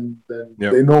me, then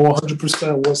they know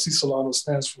 100% what C Solano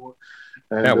stands for.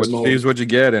 And what you see is what you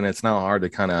get, and it's not hard to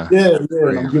kind of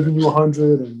and I'm giving you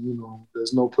 100, and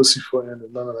there's no pussyfooting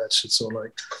and none of that shit. So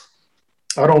like,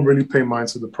 I don't really pay mind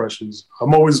to the pressures.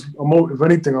 If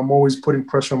anything, I'm always putting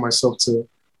pressure on myself to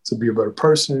be a better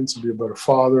person, to be a better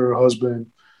father,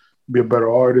 husband, be a better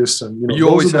artist, and you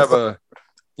always have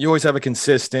a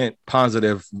consistent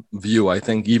positive view. I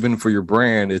think even for your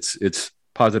brand, it's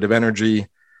positive energy.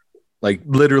 Like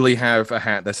literally have a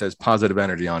hat that says positive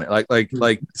energy on it.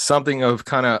 Like something of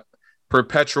kind of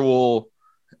perpetual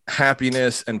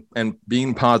happiness and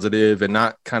being positive and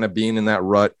not kind of being in that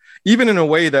rut, even in a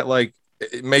way that like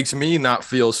it makes me not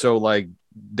feel so like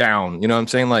down. You know what I'm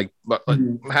saying? Like, but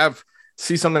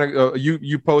see something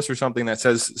you post or something that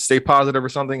says stay positive or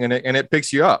something, and it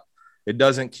picks you up. It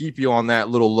doesn't keep you on that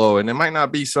little low, and it might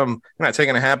not be you're not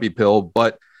taking a happy pill,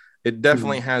 but it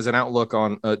definitely has an outlook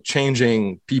on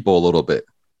changing people a little bit,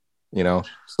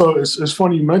 So it's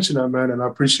funny you mention that, man, and I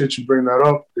appreciate you bringing that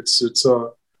up. It's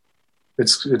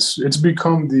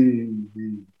become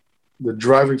the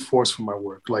driving force for my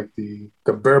work. Like the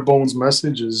bare bones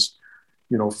message is,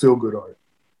 feel good art,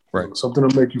 right? Something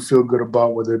to make you feel good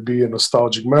about, whether it be a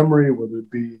nostalgic memory, whether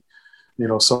it be,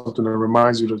 something that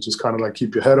reminds you to just kind of like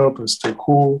keep your head up and stay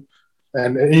cool.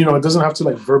 And it doesn't have to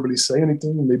like verbally say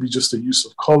anything. Maybe just the use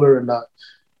of color and not,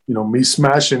 me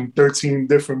smashing 13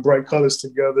 different bright colors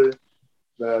together.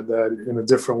 that in a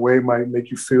different way might make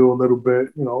you feel a little bit,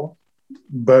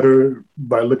 better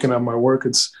by looking at my work.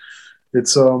 It's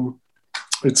something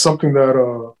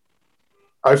that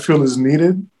I feel is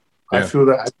needed. Yeah. I feel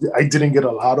that I didn't get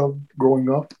a lot of growing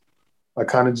up. I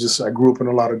grew up in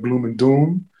a lot of gloom and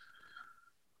doom.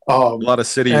 A lot of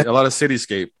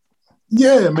cityscape.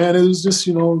 Yeah, man. It was just,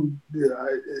 in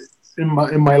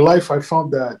my life, I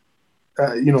found that,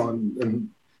 and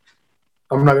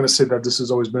I'm not going to say that this has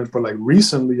always been, but like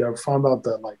recently I found out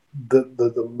that like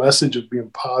the message of being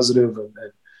positive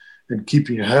and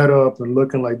keeping your head up and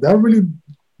looking like that really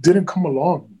didn't come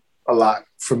along a lot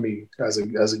for me as a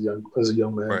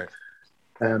young man. Right.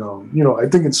 And, I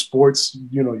think in sports,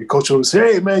 your coach always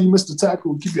say, hey, man, you missed the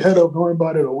tackle. Keep your head up. Don't worry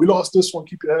about it. Or we lost this one.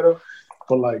 Keep your head up.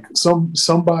 But like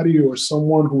somebody or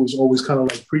someone who was always kind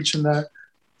of like preaching that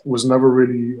was never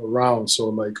really around. So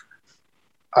like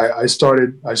I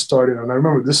started, and I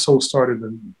remember this whole started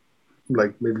in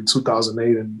like maybe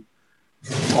 2008 and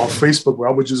on Facebook, where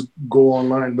I would just go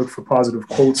online, look for positive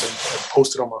quotes and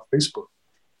post it on my Facebook.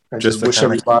 And just wish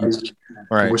everybody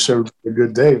a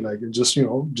good day. Like, and just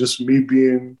me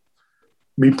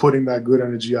putting that good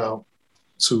energy out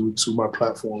to my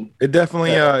platform. It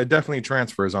definitely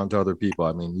transfers onto other people.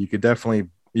 I mean, you could definitely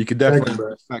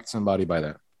affect somebody by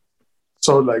that.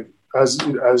 So like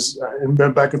and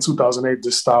then back in 2008,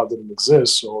 this style didn't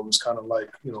exist. So it was kind of like,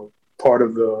 part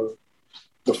of the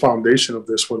foundation of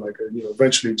this, where like,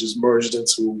 eventually just merged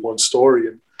into one story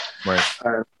and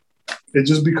it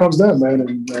just becomes that, man.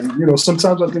 And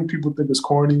sometimes I think people think it's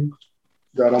corny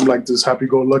that I'm like this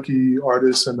happy-go-lucky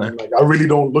artist, and then like I really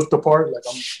don't look the part. Like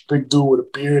I'm a big dude with a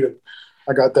beard, and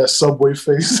I got that Subway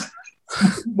face.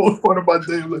 Most part of my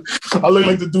day, like, I look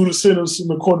like the dude who's sitting in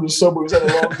the corner of the subway. He's had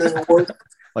a long day at work.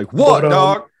 Like what,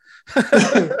 dog?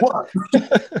 What?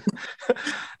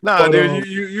 Nah, but, dude,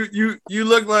 you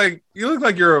look like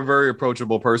you're a very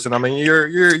approachable person. I mean,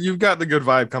 you've got the good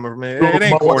vibe coming from me. It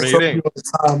ain't corny. It ain't.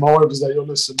 My wife is like, yo,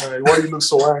 listen, man, why do you look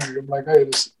so angry? I'm like, hey,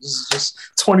 listen, this is just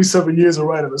 27 years of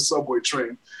riding a subway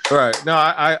train. Right. No,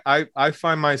 I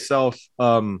find myself,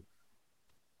 and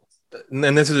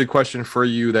this is a question for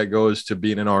you that goes to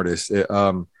being an artist.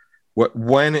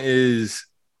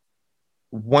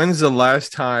 When's the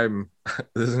last time?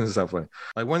 This is so funny.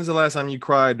 Like, when's the last time you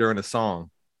cried during a song?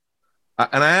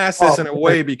 And I ask this in a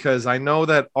way because I know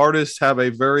that artists have a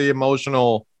very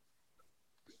emotional.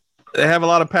 They have a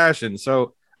lot of passion,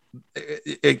 so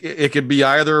it could be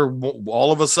either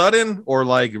all of a sudden or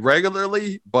like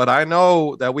regularly. But I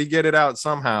know that we get it out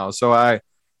somehow. So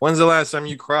when's the last time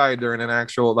you cried during an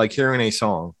actual, like, hearing a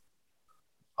song?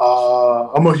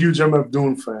 I'm a huge MF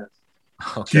Doom fan.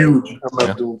 Okay. Huge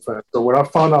MF Doom fan. So when I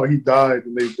found out he died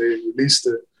and they released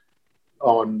it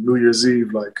on New Year's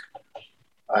Eve, like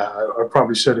I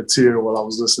probably shed a tear while I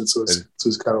was listening to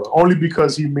his catalog, only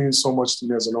because he means so much to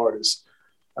me as an artist.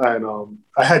 And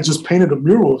I had just painted a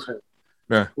mural of him.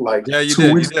 Yeah. Like, yeah, you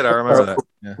did. I remember that.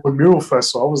 Yeah. With Mural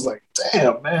Fest. So I was like,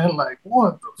 damn, man, like,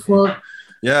 what the fuck?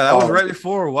 Yeah, that was right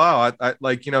before. Wow. I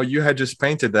like, you had just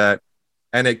painted that,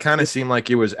 and it kind of seemed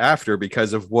like it was after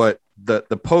because of what the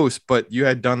post, but you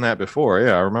had done that before.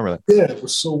 Yeah, I remember that. Yeah, it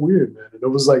was so weird, man. And it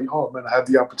was like, oh, man, I had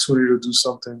the opportunity to do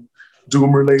something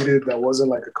Doom related that wasn't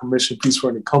like a commission piece for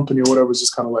any company or whatever. It was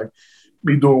just kind of like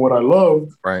me doing what I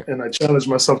loved. Right. And I challenged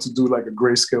myself to do like a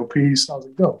grayscale piece. I was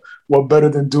like, no, what better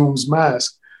than Doom's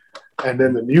mask? And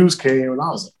then the news came and I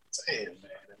was like, damn,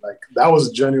 man. And like, that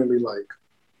was genuinely like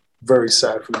very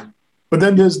sad for me. But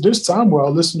then there's time where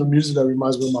I'll listen to music that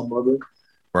reminds me of my mother.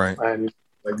 Right. And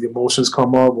like the emotions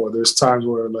come up, or there's times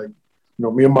where like,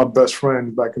 me and my best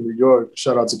friend back in New York,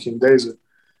 shout out to King Dazer,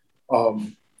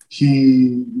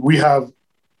 we have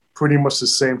pretty much the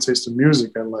same taste in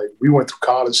music, and like we went through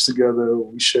college together.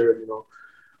 We shared,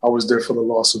 I was there for the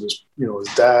loss of his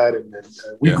dad, and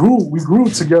we grew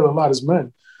together a lot as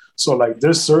men. So like,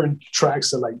 there's certain tracks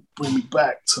that like bring me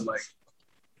back to like,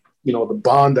 the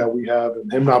bond that we have,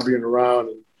 and him not being around,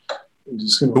 and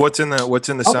just what's in the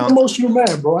sound. I'm an emotional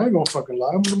man, bro. I ain't gonna fucking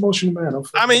lie. I'm an emotional man.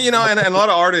 And a lot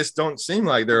of artists don't seem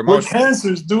like they're emotional. With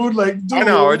cancers, dude. Like, dude, I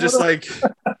know. Or just like,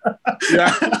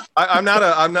 yeah. I'm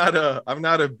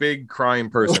not a big crying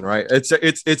person, right?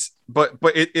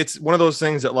 But it's one of those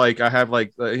things that like I have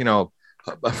like a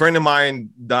friend of mine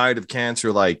died of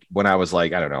cancer like when I was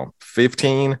like, I don't know,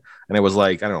 15, and it was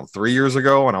like, I don't know, 3 years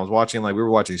ago, and I was watching we were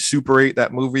watching Super 8,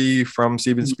 that movie from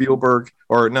Steven Spielberg,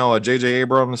 or no, J.J.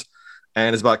 Abrams.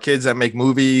 And it's about kids that make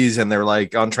movies, and they're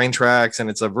like on train tracks, and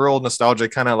it's a real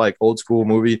nostalgic kind of like old school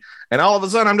movie. And all of a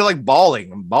sudden, I'm just like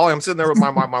bawling. I'm sitting there with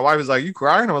my wife is like, "You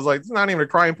crying?" I was like, "It's not even a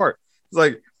crying part." It's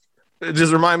like it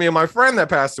just reminded me of my friend that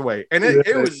passed away. And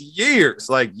it was years,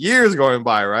 like years going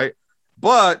by, right?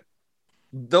 But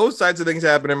those types of things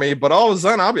happen to me. But all of a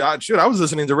sudden, I was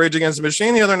listening to Rage Against the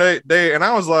Machine the other day, and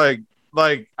I was like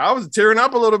I was tearing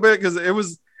up a little bit because it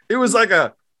was like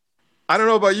I don't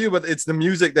know about you, but it's the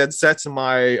music that sets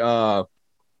my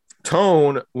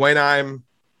tone when I'm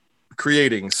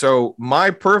creating. So my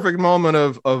perfect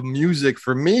moment of music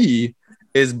for me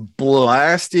is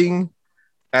blasting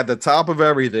at the top of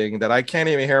everything that I can't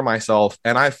even hear myself,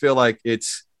 and I feel like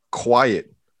it's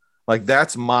quiet. Like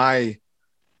that's my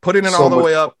putting it all the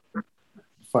way up.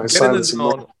 Get in the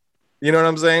zone. You know what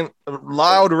I'm saying?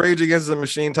 Loud Rage Against the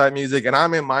Machine type music, and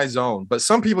I'm in my zone. But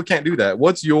some people can't do that.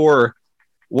 What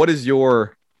is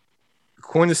your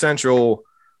quintessential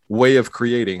way of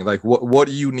creating? Like what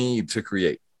do you need to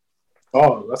create?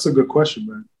 Oh, that's a good question,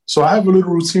 man. So I have a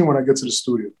little routine when I get to the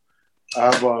studio.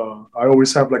 I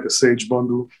always have like a sage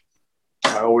bundle.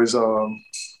 I always so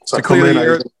to clear the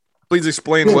air, please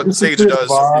explain what sage does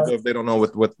for people if they don't know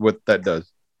what that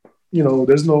does. You know,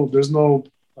 there's no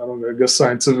I don't know, I guess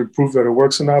scientific proof that it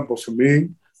works or not, but for me,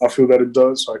 I feel that it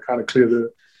does. So I kind of clear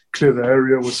the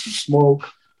area with some smoke,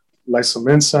 light some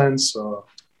incense.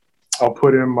 I'll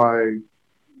put in my,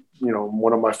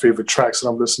 one of my favorite tracks that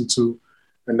I'm listening to,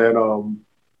 and then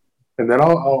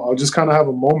I'll just kind of have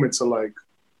a moment to like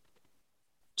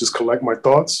just collect my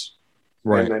thoughts,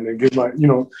 right, and then give my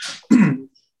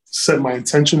set my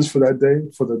intentions for that day.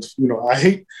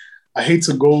 I hate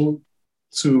to go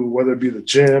to whether it be the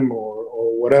gym or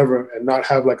whatever and not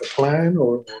have like a plan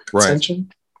or intention.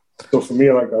 Right. So for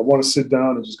me, like I want to sit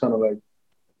down and just kind of like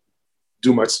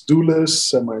do my to-do list,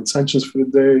 set my intentions for the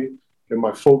day, get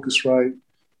my focus right,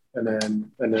 and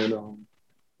then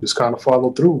just kind of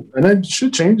follow through. And then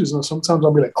shit changes. And sometimes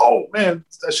I'll be like, oh man,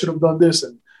 I should have done this,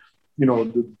 and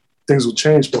the things will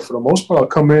change. But for the most part, I'll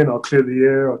come in, I'll clear the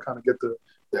air, I'll kind of get the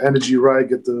energy right,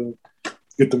 get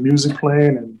the music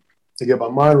playing, and to get my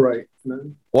mind right.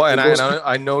 Well, and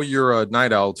I know you're a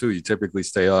night owl too. You typically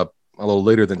stay up a little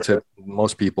later than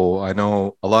most people. I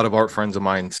know a lot of art friends of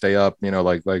mine stay up,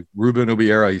 like Ruben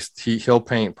Ubiera, he'll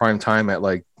paint prime time at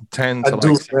like 10 to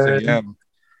like 6 a.m.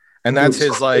 And that's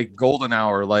his like golden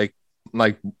hour, like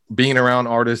being around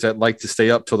artists that like to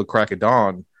stay up till the crack of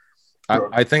dawn.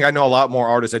 I think I know a lot more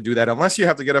artists that do that, unless you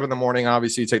have to get up in the morning.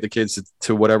 Obviously, you take the kids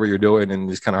to whatever you're doing, and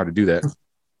it's kind of hard to do that.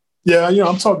 Yeah,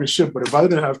 I'm talking shit, but if I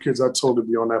didn't have kids, I'd totally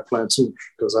be on that plan too,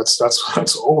 because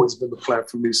that's always been the plan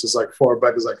for me since like far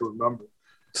back as I can remember.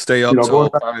 Stay up till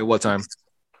probably what time?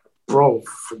 Bro,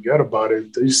 forget about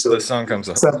it. They used to, the sun comes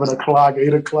up 7 o'clock,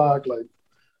 8 o'clock, like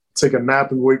take a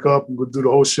nap and wake up and go do the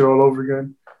whole shit all over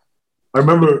again. I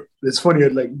remember, it's funny,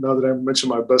 like now that I mentioned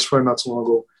my best friend not too long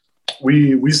ago,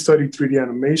 we studied 3D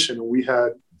animation and we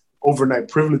had overnight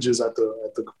privileges at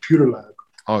the computer lab.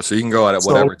 Oh, so you can go out at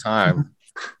whatever time.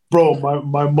 Bro,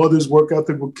 my mother's work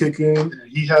ethic would kick in, and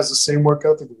he has the same work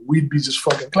ethic. We'd be just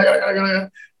fucking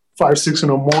 5, 6 in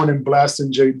the morning,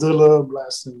 blasting Jay Dilla,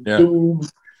 blasting Doom,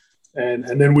 and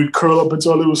then we'd curl up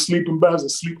into our little sleeping bags and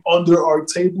sleep under our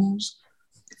tables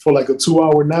for like a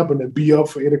 2-hour nap, and then be up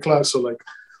for 8 o'clock. So like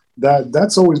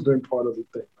that's always been part of the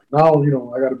thing. Like now,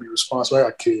 I got to be responsible. I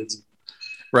got kids.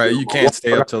 Right, you can't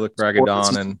stay up till the crack of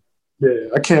dawn, and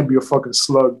I can't be a fucking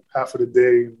slug half of the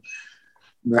day.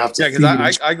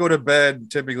 Because I go to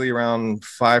bed typically around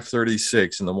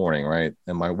 5:36 in the morning, right?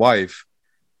 And my wife,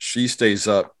 she stays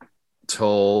up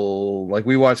till like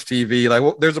we watch TV.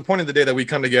 Like there's a point in the day that we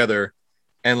come together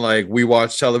and like we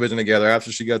watch television together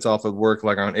after she gets off of work,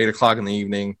 like around 8 o'clock in the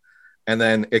evening. And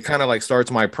then it kind of like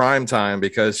starts my prime time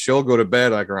because she'll go to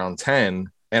bed like around 10,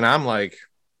 and I'm like,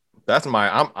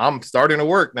 I'm starting to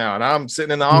work now, and I'm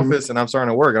sitting in the office and I'm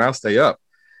starting to work, and I'll stay up.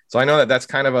 So I know that's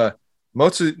kind of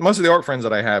most of the art friends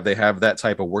that I have, they have that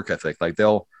type of work ethic. Like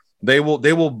they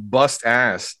will bust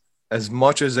ass as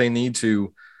much as they need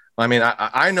to. I mean,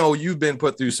 I know you've been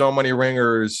put through so many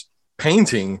ringers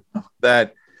painting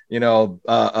that,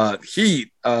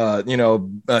 heat,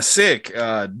 sick,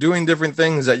 doing different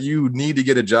things that you need to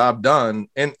get a job done.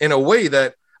 And in a way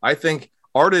that I think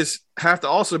artists have to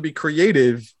also be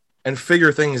creative and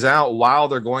figure things out while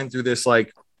they're going through this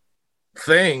like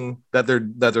thing that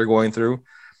they're going through.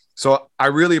 So I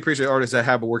really appreciate artists that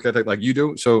have a work ethic like you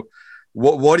do. So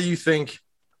what do you think?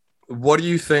 What do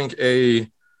you think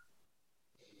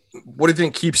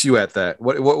keeps you at that?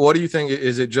 What do you think?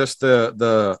 Is it just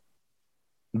the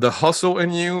hustle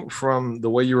in you from the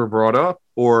way you were brought up,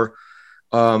 or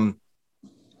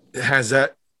has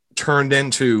that turned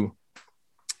into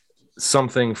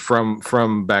something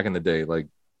from back in the day? Like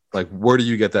where do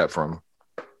you get that from?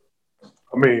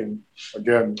 I mean,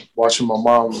 again, watching my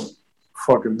mom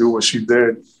fucking do what she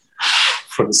did,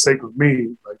 for the sake of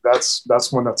me, like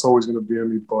that's one that's always gonna be in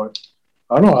me. But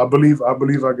I don't know. I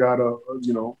believe I got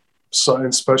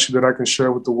something special that I can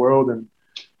share with the world, and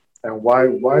why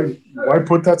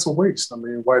put that to waste? I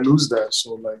mean, why lose that?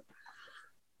 So like,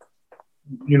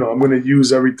 I'm going to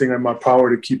use everything in my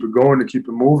power to keep it going, to keep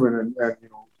it moving, and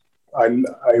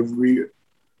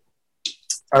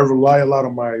I rely a lot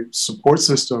on my support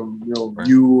system. Right.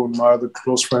 You and my other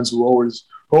close friends who are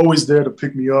always there to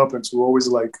pick me up and to always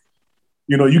like,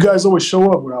 you guys always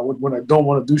show up when I don't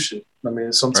want to do shit. I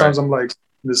mean, sometimes I'm like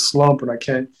in this slump and I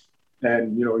can't,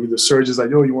 and either Serge is like,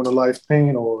 yo, you want a life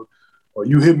pain, or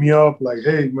you hit me up like,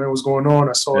 hey man, what's going on?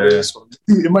 I saw this. Or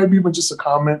it might be even just a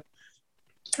comment,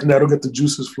 and that'll get the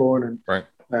juices flowing.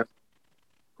 And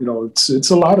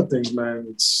it's a lot of things, man.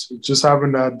 It's just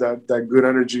having that good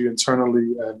energy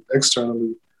internally and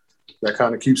externally that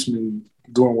kind of keeps me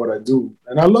doing what I do.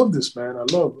 And I love this, man.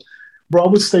 Bro, I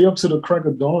would stay up to the crack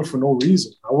of dawn for no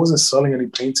reason. I wasn't selling any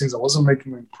paintings. I wasn't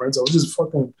making any prints. I was just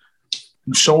fucking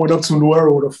showing up to New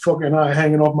Era with a fucking eye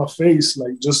hanging off my face,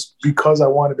 like just because I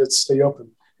wanted to stay up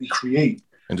and create.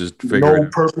 And just figure no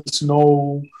purpose,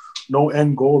 no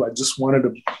end goal. I just wanted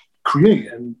to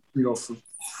create. And,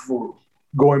 for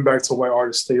going back to why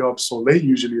artists stay up so late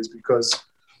usually is because,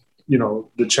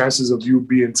 the chances of you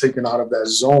being taken out of that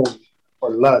zone are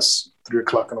less 3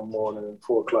 o'clock in the morning and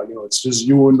 4 o'clock. It's just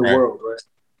you in the world, right?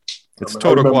 It's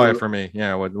total quiet for me.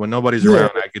 Yeah, when nobody's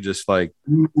around, I could just like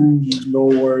no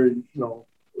worry.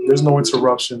 There's no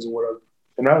interruptions or whatever.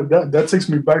 And that takes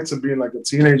me back to being like a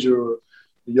teenager or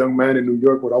a young man in New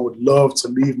York, where I would love to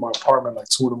leave my apartment like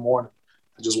 2 a.m.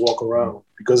 and just walk around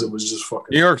because it was just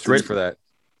fucking. New York's great for that.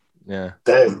 Yeah.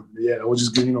 I would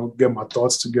just get my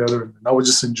thoughts together, and I would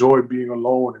just enjoy being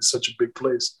alone in such a big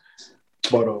place.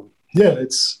 But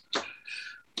it's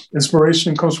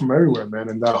inspiration comes from everywhere, man,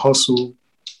 and that hustle.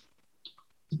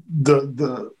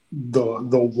 The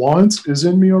want is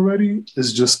in me already.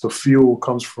 It's just the fuel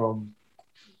comes from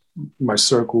my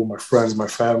circle, my friends, my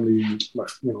family,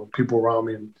 people around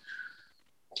me,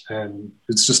 and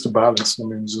it's just a balance. I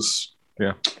mean, just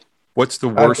What's the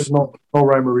worst? No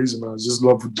rhyme or reason, man. I just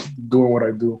love doing what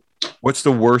I do. What's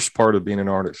the worst part of being an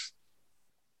artist?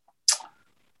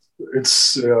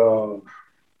 It's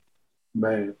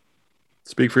man.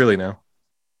 Speak freely now.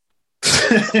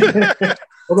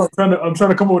 Hold on, I'm trying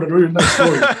to come up with a really nice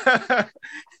story.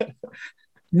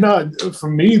 No, for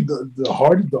me, the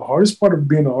hardest part of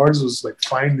being an artist was like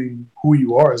finding who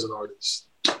you are as an artist.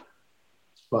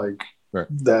 Like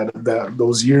that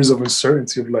those years of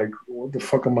uncertainty of like, what the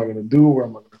fuck am I gonna do? Where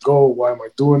am I gonna go? Why am I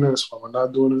doing this? Why am I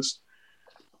not doing this?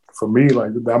 For me,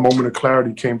 like that moment of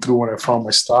clarity came through when I found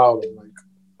my style, and like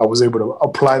I was able to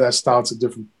apply that style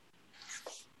to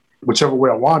whichever way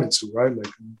I wanted to, right?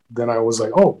 Like then I was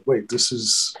like, oh wait, this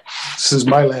is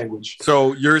my language.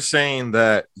 So you're saying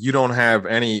that you don't have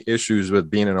any issues with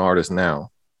being an artist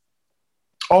now?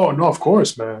 Oh no, of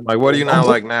course, man. Like, what do you not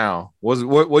like now?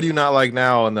 What do you not like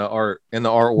now in the art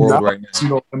world right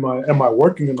now? Am I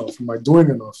working enough? Am I doing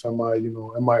enough? Am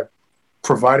I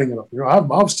providing enough? I have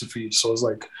mouths to feed, so it's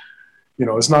like,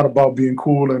 it's not about being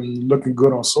cool and looking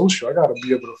good on social. I got to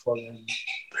be able to fucking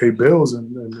pay bills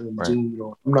and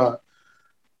do.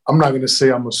 I'm not gonna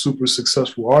say I'm a super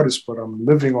successful artist, but I'm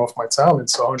living off my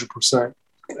talents 100%.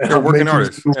 You're a working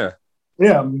artist,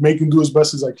 I'm making do as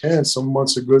best as I can. Some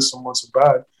months are good, some months are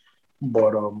bad.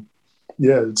 But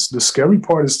it's the scary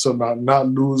part is to not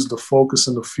lose the focus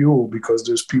and the fuel because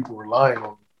there's people relying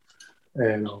on me.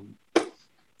 And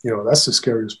that's the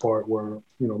scariest part where,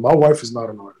 my wife is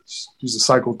not an artist. She's a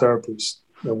psychotherapist.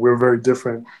 And we're very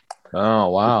different. Oh,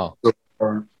 wow.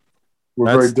 We're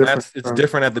very different. It's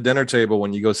different at the dinner table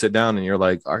when you go sit down and you're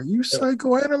like, are you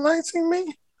psychoanalyzing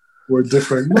me? We're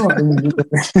different. No, I mean,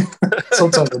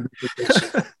 sometimes I'm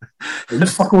different. Are you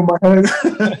fucking with my head?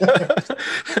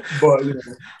 But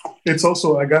it's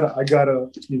also I gotta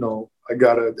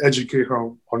educate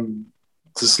her on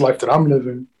this life that I'm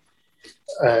living,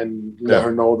 and let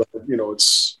her know that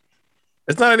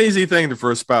it's not an easy thing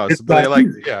for a spouse. It's not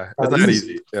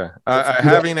easy. Yeah,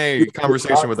 having a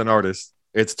conversation with an artist,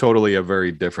 it's totally a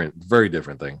very different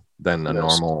thing than a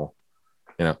normal,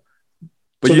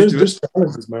 But so there's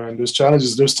challenges, man. There's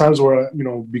challenges. There's times where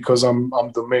because I'm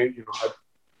the main,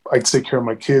 I take care of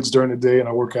my kids during the day and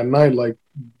I work at night. Like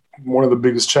one of the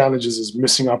biggest challenges is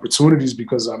missing opportunities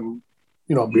because I'm,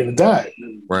 being a dad,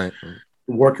 and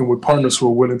working with partners who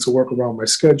are willing to work around my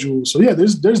schedule. So yeah,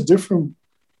 there's different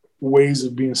ways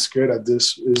of being scared at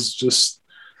this. Is just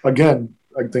again,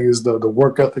 I think is the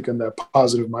work ethic and that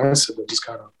positive mindset that just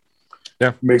kind of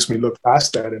makes me look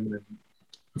past that and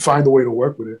find a way to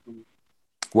work with it.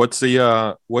 What's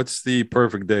the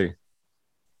perfect day?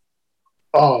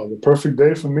 Oh, the perfect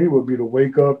day for me would be to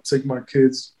wake up, take my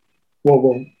kids.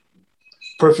 Well,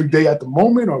 perfect day at the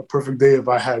moment, or perfect day if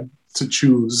I had to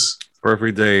choose?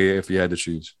 Perfect day if you had to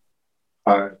choose.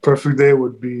 All right, perfect day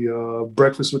would be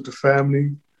breakfast with the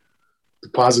family,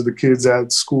 deposit the kids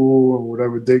at school or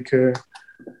whatever daycare.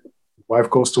 Wife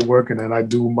goes to work, and then I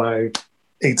do my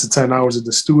 8 to 10 hours at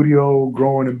the studio,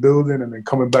 growing and building, and then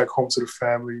coming back home to the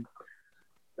family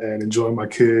and enjoying my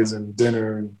kids and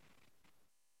dinner.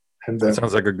 And then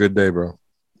Sounds like a good day, bro.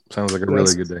 Sounds like a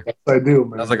really good day. That's ideal,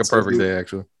 man. Sounds like a perfect day,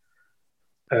 actually.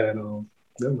 And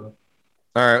yeah, man.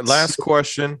 All right, last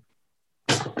question.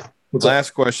 Last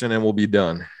question, and we'll be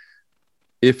done.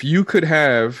 If you could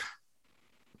have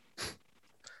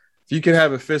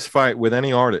a fist fight with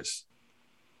any artist,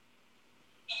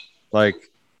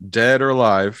 like dead or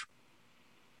alive,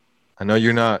 I know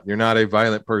you're not a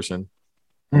violent person,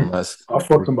 unless I'll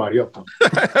fuck somebody up.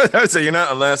 I would say you're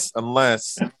not unless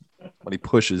somebody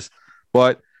pushes.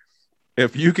 But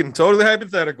if you can, totally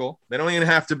hypothetical, they don't even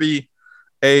have to be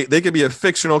they could be a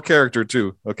fictional character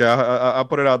too. Okay, I'll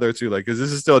put it out there too, like, because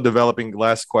this is still a developing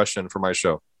last question for my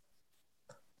show.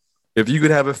 If you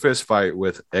could have a fist fight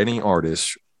with any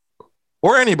artist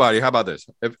or anybody, how about this?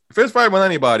 If fist fight with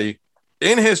anybody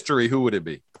in history, who would it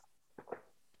be?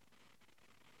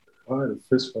 If I had a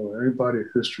fist fight with anybody in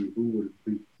history, who would it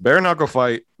be? Bare knuckle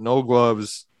fight, no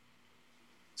gloves.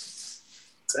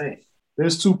 Dang.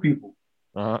 There's two people.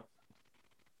 Uh-huh.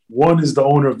 One is the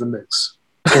owner of the Knicks.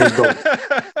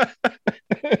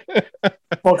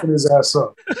 Fucking his ass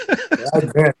up.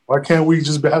 Damn, why can't we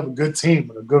just have a good team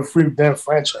and a good free damn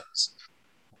franchise?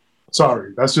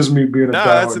 Sorry, that's just me being a No,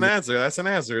 guy. that's an answer. That's an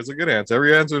answer. It's a good answer.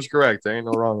 Every answer is correct. There ain't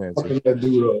no wrong answer. Fucking that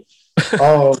dude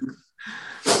up.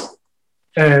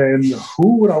 And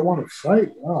who would I want to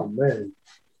fight? Oh man.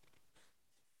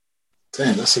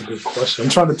 Damn, that's a good question.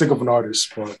 I'm trying to think of an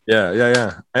artist, but Yeah.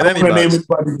 And I'm gonna anybody. name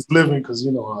anybody who's living because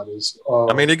you know how it is.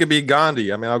 I mean, it could be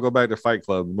Gandhi. I mean, I'll go back to Fight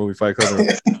Club, the movie Fight Club.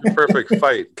 Perfect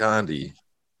fight, Gandhi.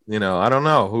 You know, I don't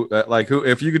know who.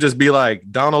 If you could just be like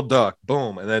Donald Duck,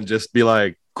 boom, and then just be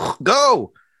like,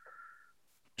 go.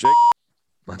 Jake.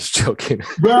 I'm just joking.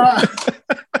 You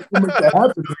make that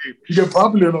happen. You get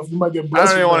popular enough, you might get I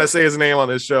blessed. don't even want to say his name on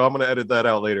this show. I'm gonna edit that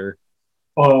out later.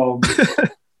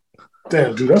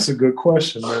 Damn, dude, that's a good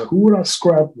question, man. Who would I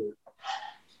scrap with?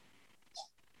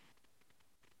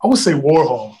 I would say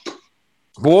Warhol.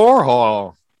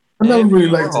 Warhol. I never really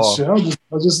liked Warhol. this shit.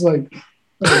 I was just like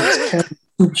candy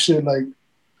soup shit. Like,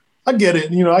 I get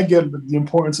it. You know, I get the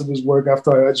importance of his work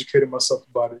after I educated myself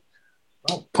about it.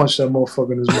 I'll punch that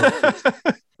motherfucker in his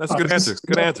mouth. That's a good answer.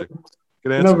 Good answer.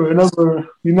 Good He answer.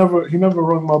 never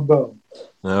rung my bell.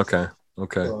 Okay.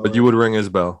 But you would ring his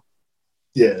bell.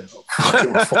 Yeah.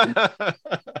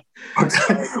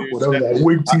 Whatever that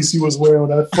wig piece he was wearing,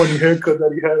 that funny haircut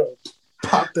that he had,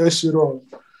 pop that shit on.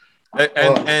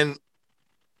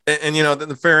 And you know,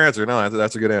 the fair answer. No,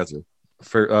 that's a good answer.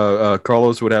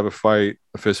 Carlos would have a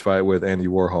fist fight with Andy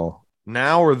Warhol.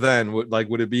 Now or then? Would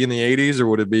it be in the 80s or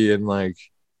would it be in like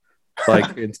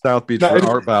in South Beach for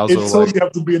Art Basel? It totally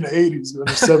have to be in the 80s or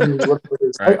the 70s, whatever it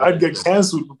is. Right. I'd get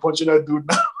canceled for punching that dude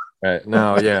now. Right.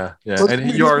 No, yeah.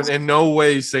 And you are in no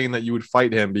way saying that you would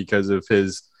fight him because of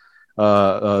his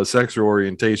sexual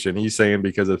orientation. He's saying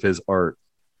because of his art.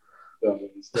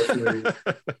 It's definitely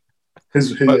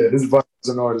his vibe as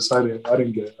an artist. I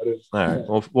didn't get it. All right.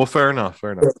 Well, fair enough.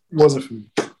 It wasn't for me.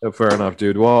 Fair enough,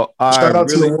 dude. Well, shout out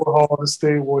to the Warhol on the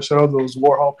stage. Well, shout out to those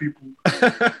Warhol people.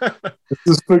 This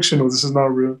is fictional. This is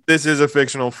not real. This is a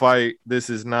fictional fight.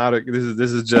 This is not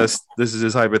this is just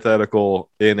hypothetical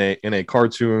in a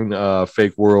cartoon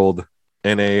fake world.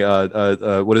 In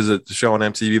a what is it, the show on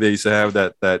MTV they used to have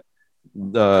that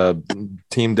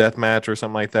team death match or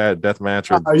something like that, death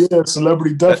match or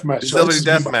celebrity death match. Celebrity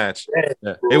death match.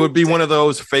 Yeah. It would be one of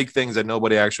those fake things that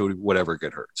nobody actually would ever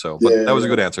get hurt. So that was a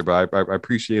good answer, but I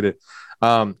appreciate it.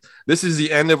 This is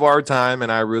the end of our time, and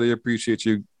I really appreciate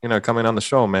you coming on the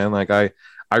show, man. Like I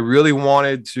really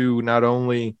wanted to not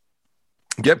only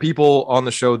get people on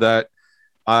the show that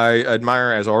I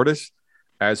admire as artists,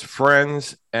 as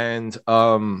friends, and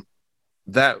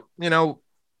that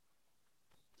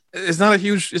it's not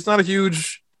a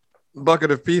huge bucket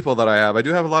of people that I have. I do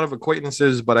have a lot of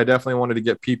acquaintances, but I definitely wanted to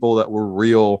get people that were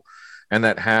real and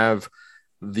that have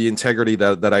the integrity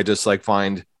that I just like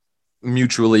find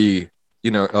mutually,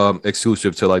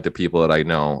 exclusive to like the people that I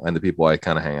know and the people I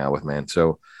kind of hang out with, man.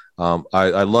 So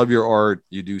I love your art.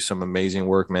 You do some amazing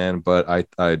work, man, but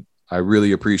I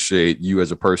really appreciate you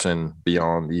as a person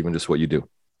beyond even just what you do.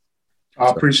 I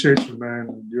appreciate you,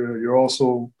 man. You're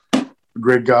also a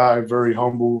great guy, very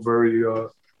humble, very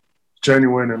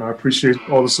genuine, and I appreciate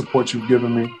all the support you've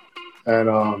given me.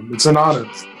 And it's an honor.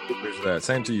 Appreciate that.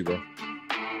 Same to you, bro.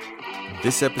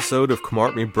 This episode of Come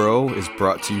Art Me Bro is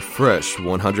brought to you fresh,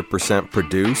 100%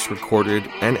 produced, recorded,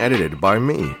 and edited by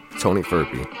me, Tony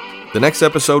Furby. The next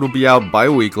episode will be out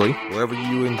bi-weekly, wherever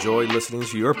you enjoy listening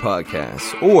to your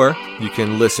podcasts, or you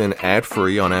can listen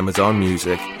ad-free on Amazon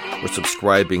Music or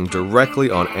subscribing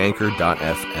directly on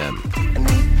Anchor.fm.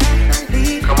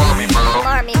 Come on, me, bro. Come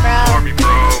on, me, bro. Come on, me, bro.